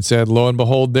and said, lo and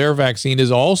behold, their vaccine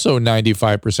is also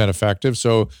 95% effective.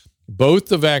 So both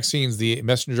the vaccines, the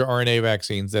messenger RNA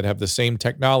vaccines that have the same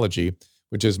technology,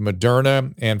 which is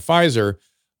Moderna and Pfizer,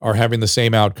 are having the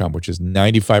same outcome, which is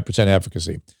 95%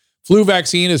 efficacy. Flu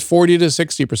vaccine is 40 to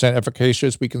 60%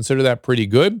 efficacious. We consider that pretty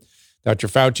good. Dr.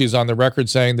 Fauci is on the record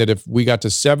saying that if we got to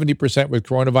 70% with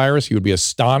coronavirus, he would be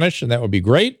astonished, and that would be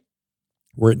great.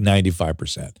 We're at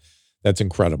 95%. That's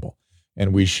incredible.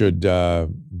 And we should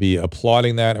be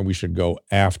applauding that, and we should go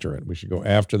after it. We should go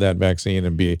after that vaccine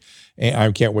and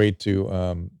I can't wait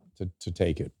to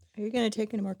take it. Are you going to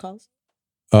take any more calls?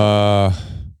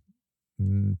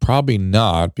 Probably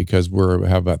not, because we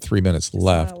have about 3 minutes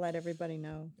left. I'll let everybody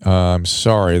know. I'm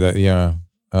sorry that,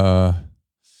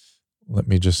 let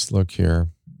me just look here.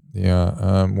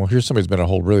 Yeah. Well, here's somebody who's been on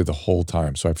hold really the whole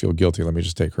time, so I feel guilty. Let me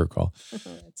just take her call.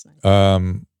 That's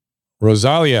nice.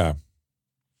 Rosalia.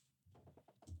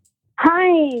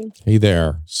 Hi. Hey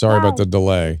there. Sorry about the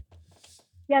delay.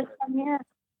 Yes, I'm here.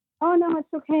 Oh, no,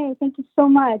 it's okay. Thank you so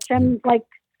much. I'm like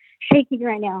shaking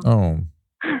right now. Oh.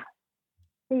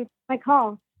 My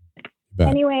call.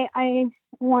 Anyway, I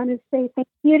want to say thank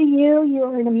you to you. You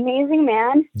are an amazing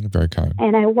man. You're very kind.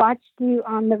 And I watched you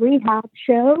on the rehab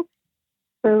show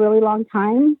for a really long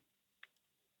time.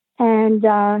 And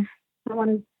I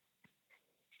want to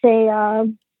say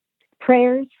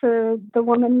prayers for the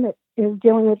woman that is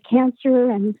dealing with cancer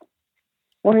and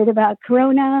worried about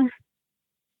corona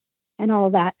and all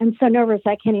of that. I'm so nervous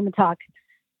I can't even talk.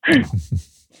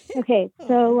 Okay,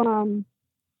 so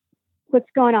what's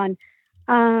going on?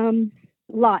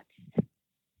 Lots.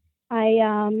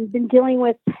 I been dealing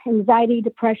with anxiety,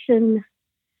 depression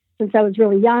since I was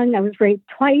really young. I was raped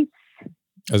twice.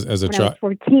 As a child, child,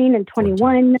 14 and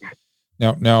 21.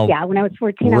 Now, yeah, when I was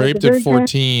 14, raped I was a at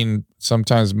 14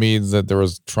 sometimes means that there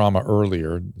was trauma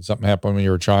earlier. Did something happen when you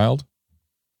were a child?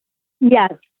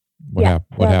 Yes. What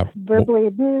happened? What happened? Verbally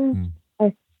abused.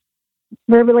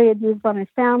 Verbally abused by my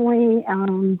family.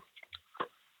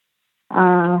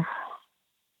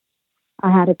 I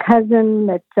had a cousin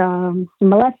that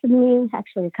molested me,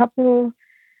 actually a couple.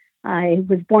 I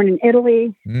was born in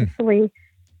Italy, Sicily,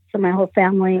 so my whole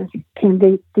family came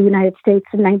to the United States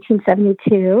in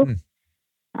 1972.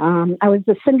 I was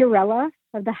the Cinderella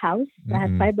of the house. I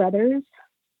had 5 brothers.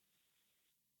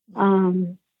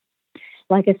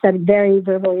 Like I said, very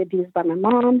verbally abused by my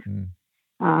mom,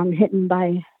 hidden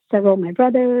by several of my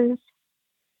brothers.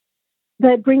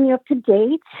 But bring you up to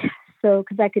date, so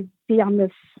because I could be on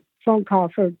this phone call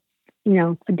for,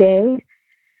 a day.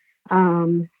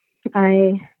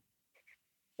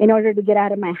 In order to get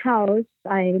out of my house,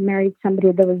 I married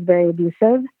somebody that was very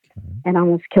abusive and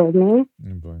almost killed me.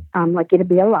 I'm lucky to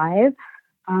be alive.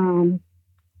 I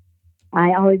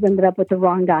always ended up with the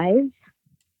wrong guys.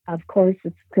 Of course,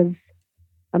 it's because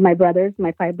of my brothers,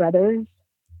 my 5 brothers.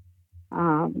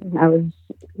 I was,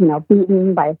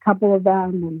 beaten by a couple of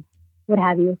them and what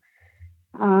have you.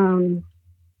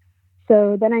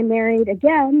 So then I married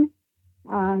again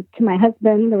to my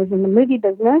husband that was in the movie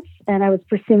business, and I was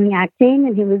pursuing acting,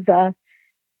 and he was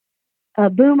a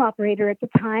boom operator at the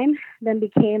time, then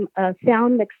became a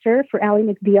sound mixer for Ally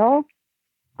McBeal,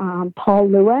 Paul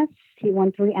Lewis. He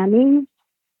won 3 Emmys.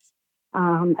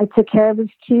 I took care of his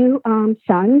 2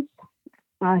 sons.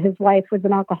 His wife was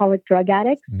an alcoholic drug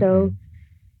addict, so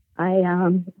I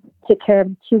took care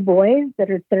of 2 boys that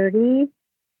are 30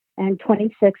 and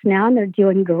 26 now, and they're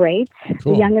doing great.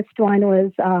 Cool. The youngest one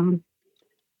was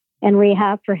in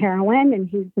rehab for heroin, and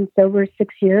he's been sober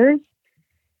 6 years.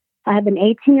 I have an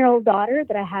 18-year-old daughter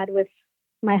that I had with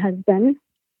my husband,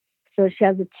 so she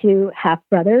has 2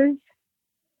 half-brothers.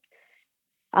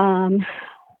 My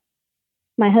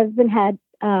husband had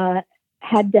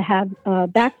to have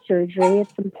back surgery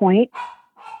at some point,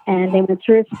 and they went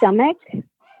through his stomach.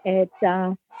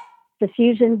 The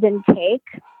fusion didn't take.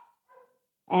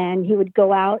 And he would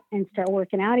go out and start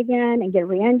working out again and get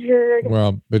re-injured.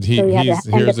 Well, but here's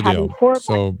the deal.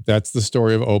 So that's the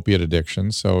story of opiate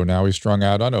addiction. So now he's strung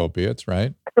out on opiates,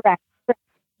 right?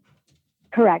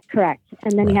 Correct.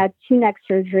 And then he had 2 neck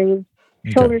surgeries,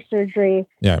 shoulder surgery,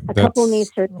 a couple knee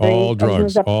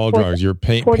surgeries. All drugs. Your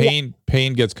pain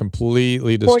pain gets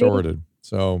completely distorted.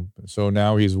 So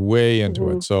now he's way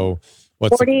into it. So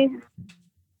what's 40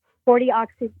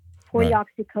 40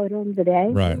 oxycodones a day.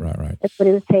 Right. That's what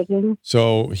he was taking.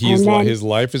 So his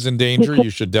life is in danger. You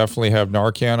should definitely have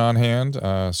Narcan on hand.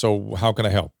 So how can I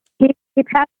help? He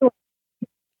passed away.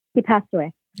 He passed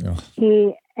away. Oh.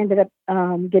 He ended up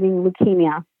getting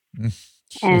leukemia.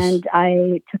 And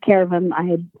I took care of him.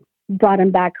 I brought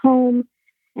him back home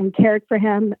and cared for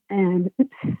him. And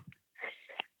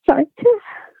sorry.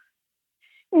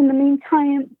 In the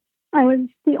meantime, I was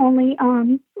the only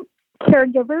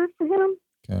caregiver for him.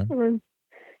 Okay. There was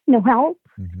no help.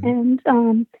 And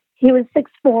he was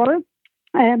 6'4".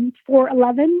 I am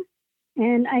 4'11",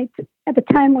 and I at the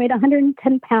time weighed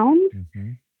 110 pounds.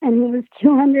 And he was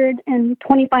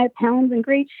 225 pounds, in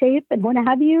great shape, and what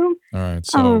have you. All right.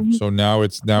 So now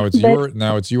it's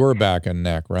your back and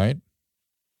neck, right?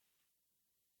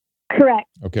 Correct.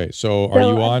 Okay. So are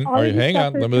you on? Hang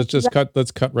on. Let's cut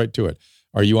right to it.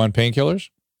 Are you on painkillers?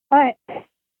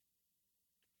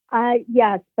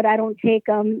 Yes, but I don't take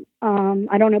them.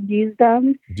 I don't abuse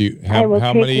them. Do you? I will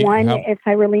take one if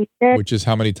I really need it. Which is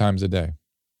how many times a day?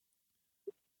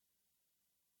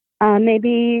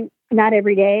 Maybe not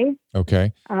every day.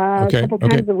 Okay. A couple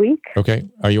times a week. Okay.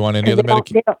 Are you on any other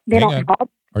medication? They don't help.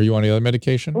 Are you on any other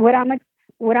medication? What I'm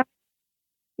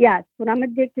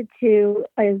addicted to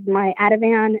is my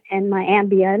Ativan and my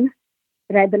Ambien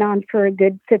that I've been on for a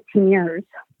good 15 years.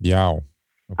 Yeah. Okay.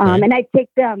 And I take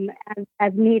them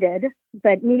as needed,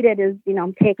 but needed is,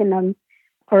 I'm taking them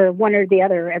for one or the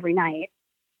other every night.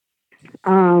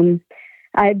 Counseling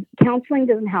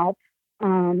doesn't help.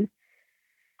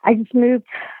 I just moved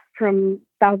from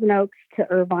Thousand Oaks to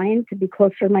Irvine to be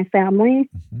closer to my family,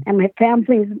 and my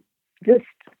family's just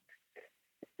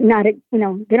not,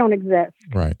 they don't exist.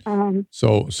 Right. We're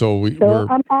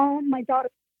I'm all my daughter.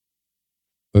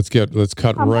 Let's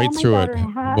cut right through it.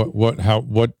 What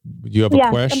do you have a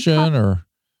question or?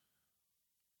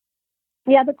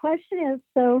 Yeah, the question is,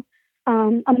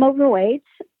 I'm overweight,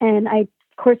 and I, of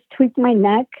course, tweaked my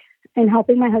neck and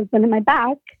helping my husband in my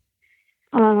back.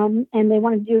 And they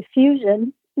want to do a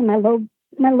fusion in my low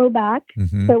back.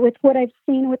 But with what I've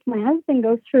seen with my husband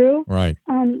go through, right.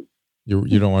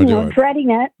 You don't want to do it.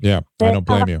 Dreading it. Yeah, I don't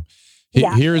blame you.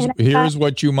 Here's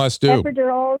what you must do.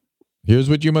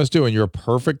 Here's what you must do, and you're a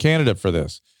perfect candidate for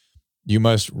this. You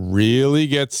must really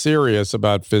get serious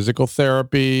about physical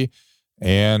therapy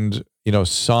and,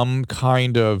 some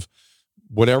kind of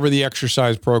whatever the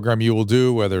exercise program you will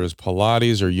do, whether it's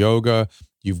Pilates or yoga.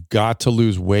 You've got to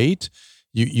lose weight.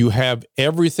 You have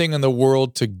everything in the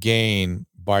world to gain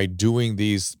by doing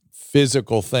these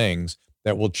physical things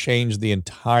that will change the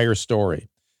entire story.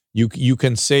 You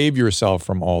can save yourself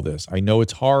from all this. I know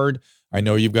it's hard. I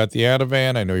know you've got the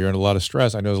Ativan. I know you're in a lot of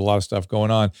stress. I know there's a lot of stuff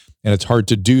going on, and it's hard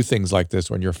to do things like this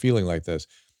when you're feeling like this.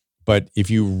 But if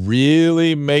you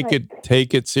really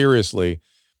take it seriously,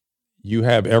 you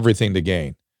have everything to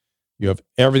gain. You have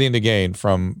everything to gain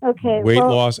from weight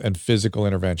loss and physical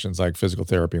interventions like physical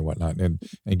therapy and whatnot, and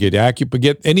get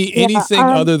anything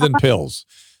other than pills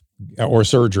or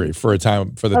surgery for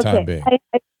the time being.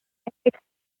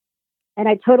 And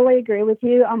I totally agree with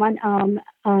you. I'm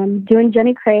on doing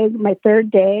Jenny Craig, my third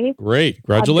day. Great.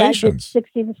 Congratulations.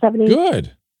 60 to 70.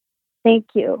 Good. Thank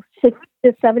you. 60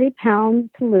 to 70 pounds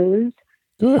to lose.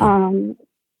 Good.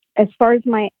 As far as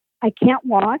I can't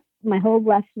walk. My whole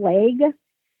left leg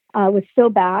was so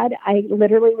bad. I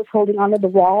literally was holding onto the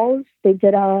walls. They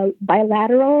did a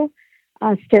bilateral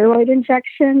steroid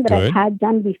injection that I had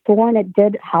done before, and it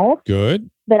did help. Good.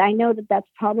 But I know that that's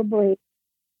probably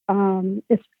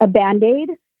it's a Band-Aid.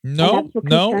 No, it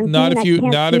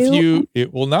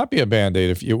will not be a Band-Aid.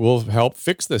 If it will help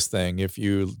fix this thing, if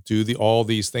you do all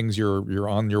these things you're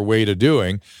on your way to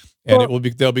doing, and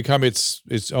they'll become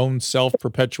its own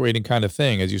self-perpetuating kind of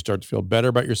thing as you start to feel better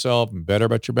about yourself and better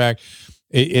about your back.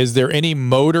 Is there any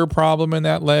motor problem in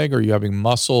that leg? Are you having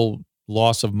loss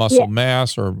of muscle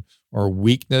mass or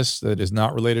weakness that is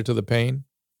not related to the pain?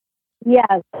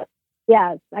 Yes.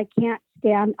 I can't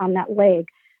stand on that leg.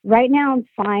 Right now I'm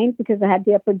fine because I had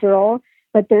the epidural,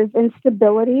 but there's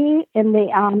instability in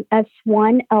the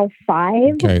S1,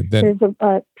 L5. Okay, there's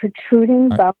a protruding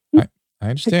bone. I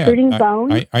understand. Protruding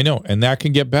bone. I know, and that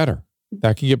can get better.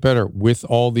 That can get better with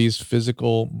all these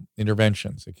physical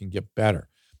interventions. It can get better.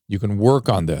 You can work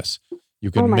on this.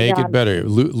 You can make it better.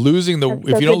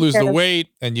 If you don't lose the weight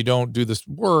and you don't do this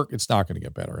work, it's not going to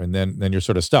get better, and then you're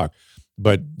sort of stuck.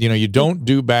 But you don't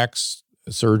do back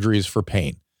surgeries for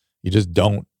pain. You just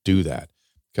don't do that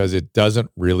because it doesn't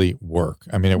really work.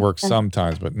 I mean, it works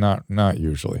sometimes, but not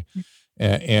usually.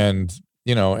 And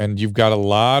you've got a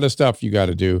lot of stuff you got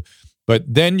to do. But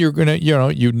then you're going to,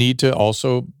 you need to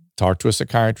also talk to a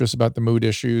psychiatrist about the mood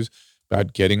issues.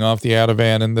 about getting off the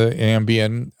Ativan and the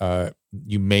Ambien.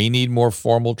 You may need more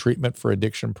formal treatment for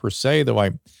addiction per se, though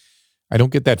I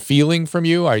don't get that feeling from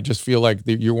you. I just feel like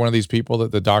you're one of these people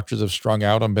that the doctors have strung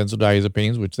out on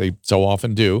benzodiazepines, which they so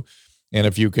often do. And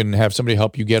if you can have somebody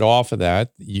help you get off of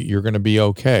that, you're going to be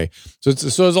okay. So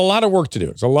there's a lot of work to do.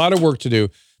 It's a lot of work to do,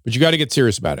 but you got to get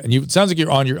serious about it. And it sounds like you're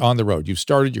on the road. You've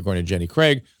started. You're going to Jenny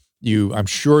Craig. I'm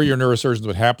sure your neurosurgeons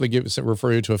would happily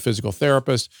refer you to a physical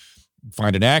therapist.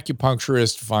 Find an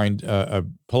acupuncturist. Find a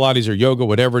Pilates or yoga,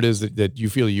 whatever it is that you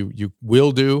feel you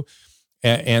will do.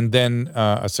 And then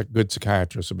a good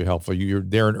psychiatrist would be helpful. You're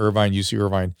there in Irvine. UC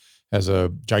Irvine has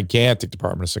a gigantic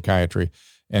department of psychiatry,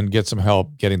 and get some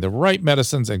help getting the right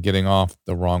medicines and getting off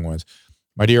the wrong ones.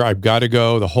 My dear, I've got to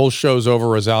go. The whole show's over,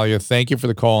 Rosalia. Thank you for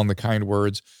the call and the kind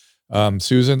words.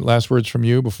 Susan, last words from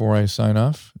you before I sign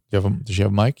off. Does she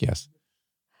have a mic? Yes.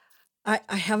 I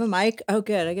have a mic. Oh,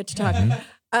 good. I get to talk.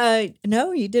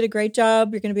 No, you did a great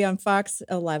job. You're going to be on Fox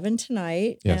 11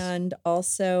 tonight. Yes. And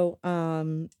also,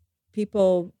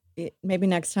 people, maybe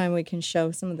next time we can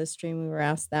show some of the stream. We were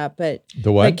asked that, but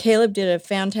the what? But Caleb did a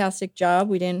fantastic job.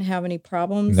 We didn't have any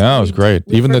problems. No, it was great.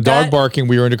 Even the dog barking,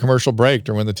 we were in a commercial break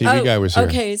during when the TV guy was here.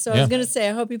 Okay, so I was going to say,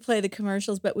 I hope you play the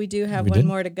commercials, but we do have one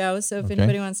more to go. So if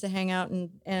anybody wants to hang out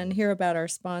and hear about our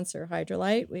sponsor,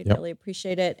 Hydrolite, we'd really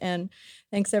appreciate it. And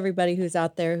thanks everybody who's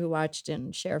out there who watched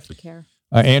and share if you care.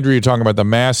 Andrew, you're talking about the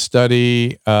mass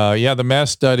study. The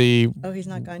mass study he's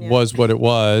not gone yet. Was what it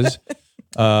was.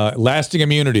 Lasting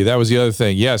immunity. That was the other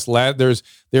thing. Yes.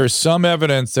 There's some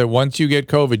evidence that once you get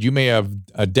COVID, you may have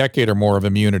a decade or more of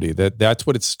immunity. That's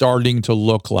what it's starting to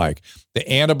look like. The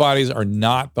antibodies are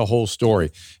not the whole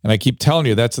story. And I keep telling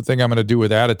you, that's the thing I'm going to do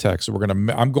with Atotech. So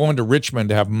I'm going to Richmond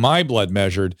to have my blood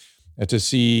measured to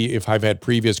see if I've had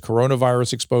previous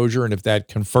coronavirus exposure and if that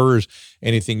confers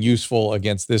anything useful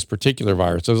against this particular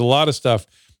virus. So there's a lot of stuff.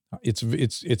 It's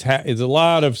a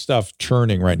lot of stuff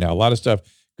churning right now. A lot of stuff.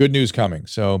 Good news coming.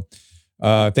 So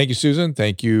thank you, Susan.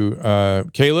 Thank you,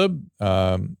 Caleb.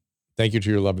 Thank you to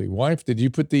your lovely wife. Did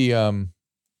you put the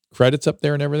credits up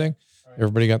there and everything? Right.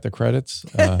 Everybody got the credits?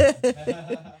 That's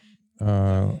all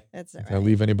right. Did I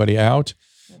leave anybody out?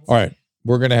 All right.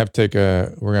 We're gonna have to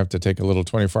take a little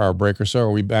 24-hour break or so.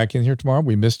 Are we back in here tomorrow?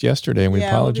 We missed yesterday, and we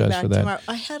apologize for that. Tomorrow.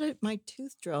 I had my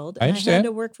tooth drilled, and I understand. I had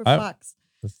to work for Fox.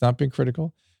 Let's not be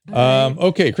critical.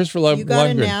 Okay, Christopher you got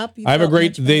Lundgren. A nap. I have a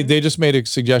great. They just made a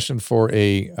suggestion for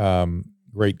a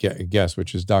great guest,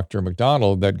 which is Dr.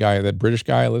 McDonald, that British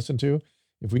guy I listened to.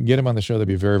 If we can get him on the show, that'd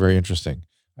be very, very interesting.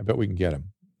 I bet we can get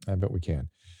him. I bet we can.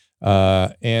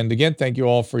 And again, thank you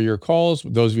all for your calls.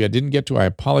 Those of you I didn't get to, I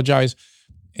apologize.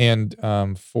 And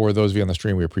for those of you on the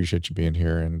stream, we appreciate you being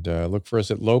here. And look for us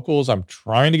at Locals. I'm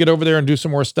trying to get over there and do some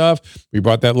more stuff. We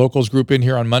brought that Locals group in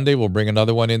here on Monday. We'll bring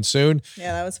another one in soon.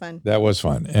 Yeah, that was fun. That was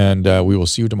fun. And we will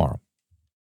see you tomorrow.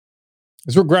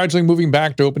 As we're gradually moving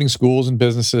back to opening schools and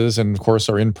businesses and, of course,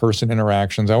 our in-person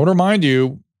interactions, I want to remind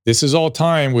you, this is all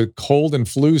time with cold and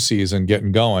flu season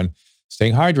getting going.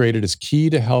 Staying hydrated is key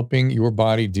to helping your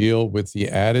body deal with the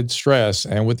added stress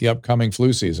and with the upcoming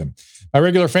flu season. My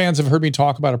regular fans have heard me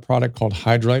talk about a product called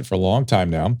Hydrolite for a long time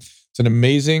now. It's an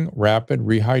amazing rapid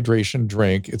rehydration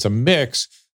drink. It's a mix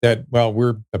that, well,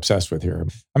 we're obsessed with here.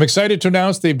 I'm excited to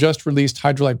announce they've just released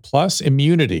Hydrolite Plus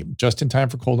Immunity, just in time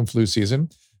for cold and flu season.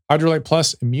 Hydrolite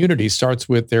Plus Immunity starts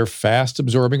with their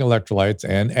fast-absorbing electrolytes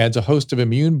and adds a host of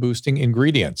immune-boosting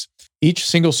ingredients. Each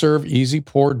single-serve,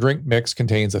 easy-pour drink mix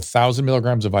contains 1,000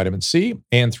 milligrams of vitamin C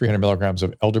and 300 milligrams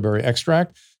of elderberry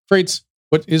extract, creates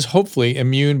what is hopefully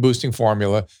immune-boosting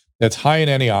formula that's high in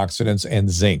antioxidants and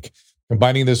zinc.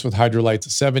 Combining this with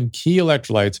Hydrolite's 7 key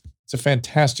electrolytes, it's a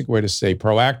fantastic way to stay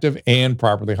proactive and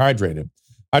properly hydrated.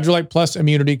 Hydrolite Plus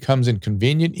Immunity comes in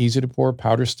convenient, easy-to-pour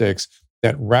powder sticks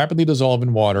that rapidly dissolve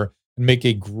in water and make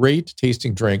a great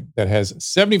tasting drink that has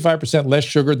 75% less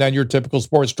sugar than your typical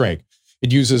sports drink.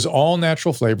 It uses all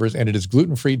natural flavors, and it is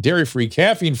gluten-free, dairy-free,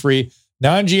 caffeine-free,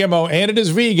 non-GMO, and it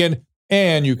is vegan.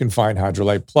 And you can find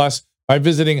Hydrolite Plus by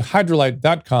visiting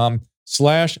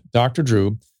hydrolite.com/Dr.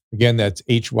 Drew. Again, that's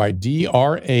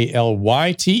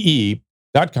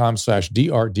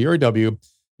HYDRALYTE.com/DRDRW.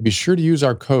 Be sure to use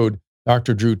our code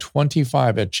Dr. Drew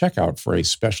 25 at checkout for a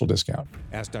special discount.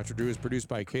 Ask Dr. Drew is produced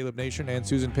by Caleb Nation and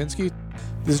Susan Pinsky.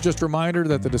 This is just a reminder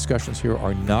that the discussions here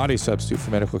are not a substitute for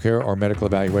medical care or medical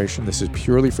evaluation. This is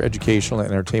purely for educational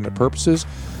and entertainment purposes.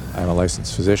 I'm a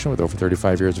licensed physician with over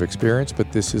 35 years of experience,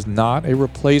 but this is not a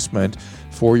replacement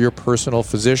for your personal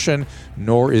physician,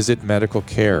 nor is it medical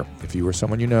care. If you or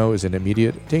someone you know is in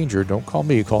immediate danger, don't call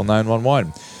me, call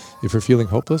 911. If you're feeling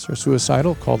hopeless or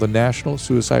suicidal, call the National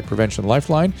Suicide Prevention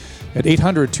Lifeline at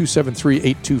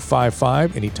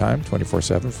 800-273-8255 anytime,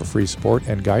 24/7 for free support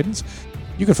and guidance.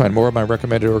 You can find more of my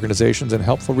recommended organizations and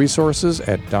helpful resources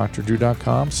at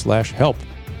drdrew.com/help.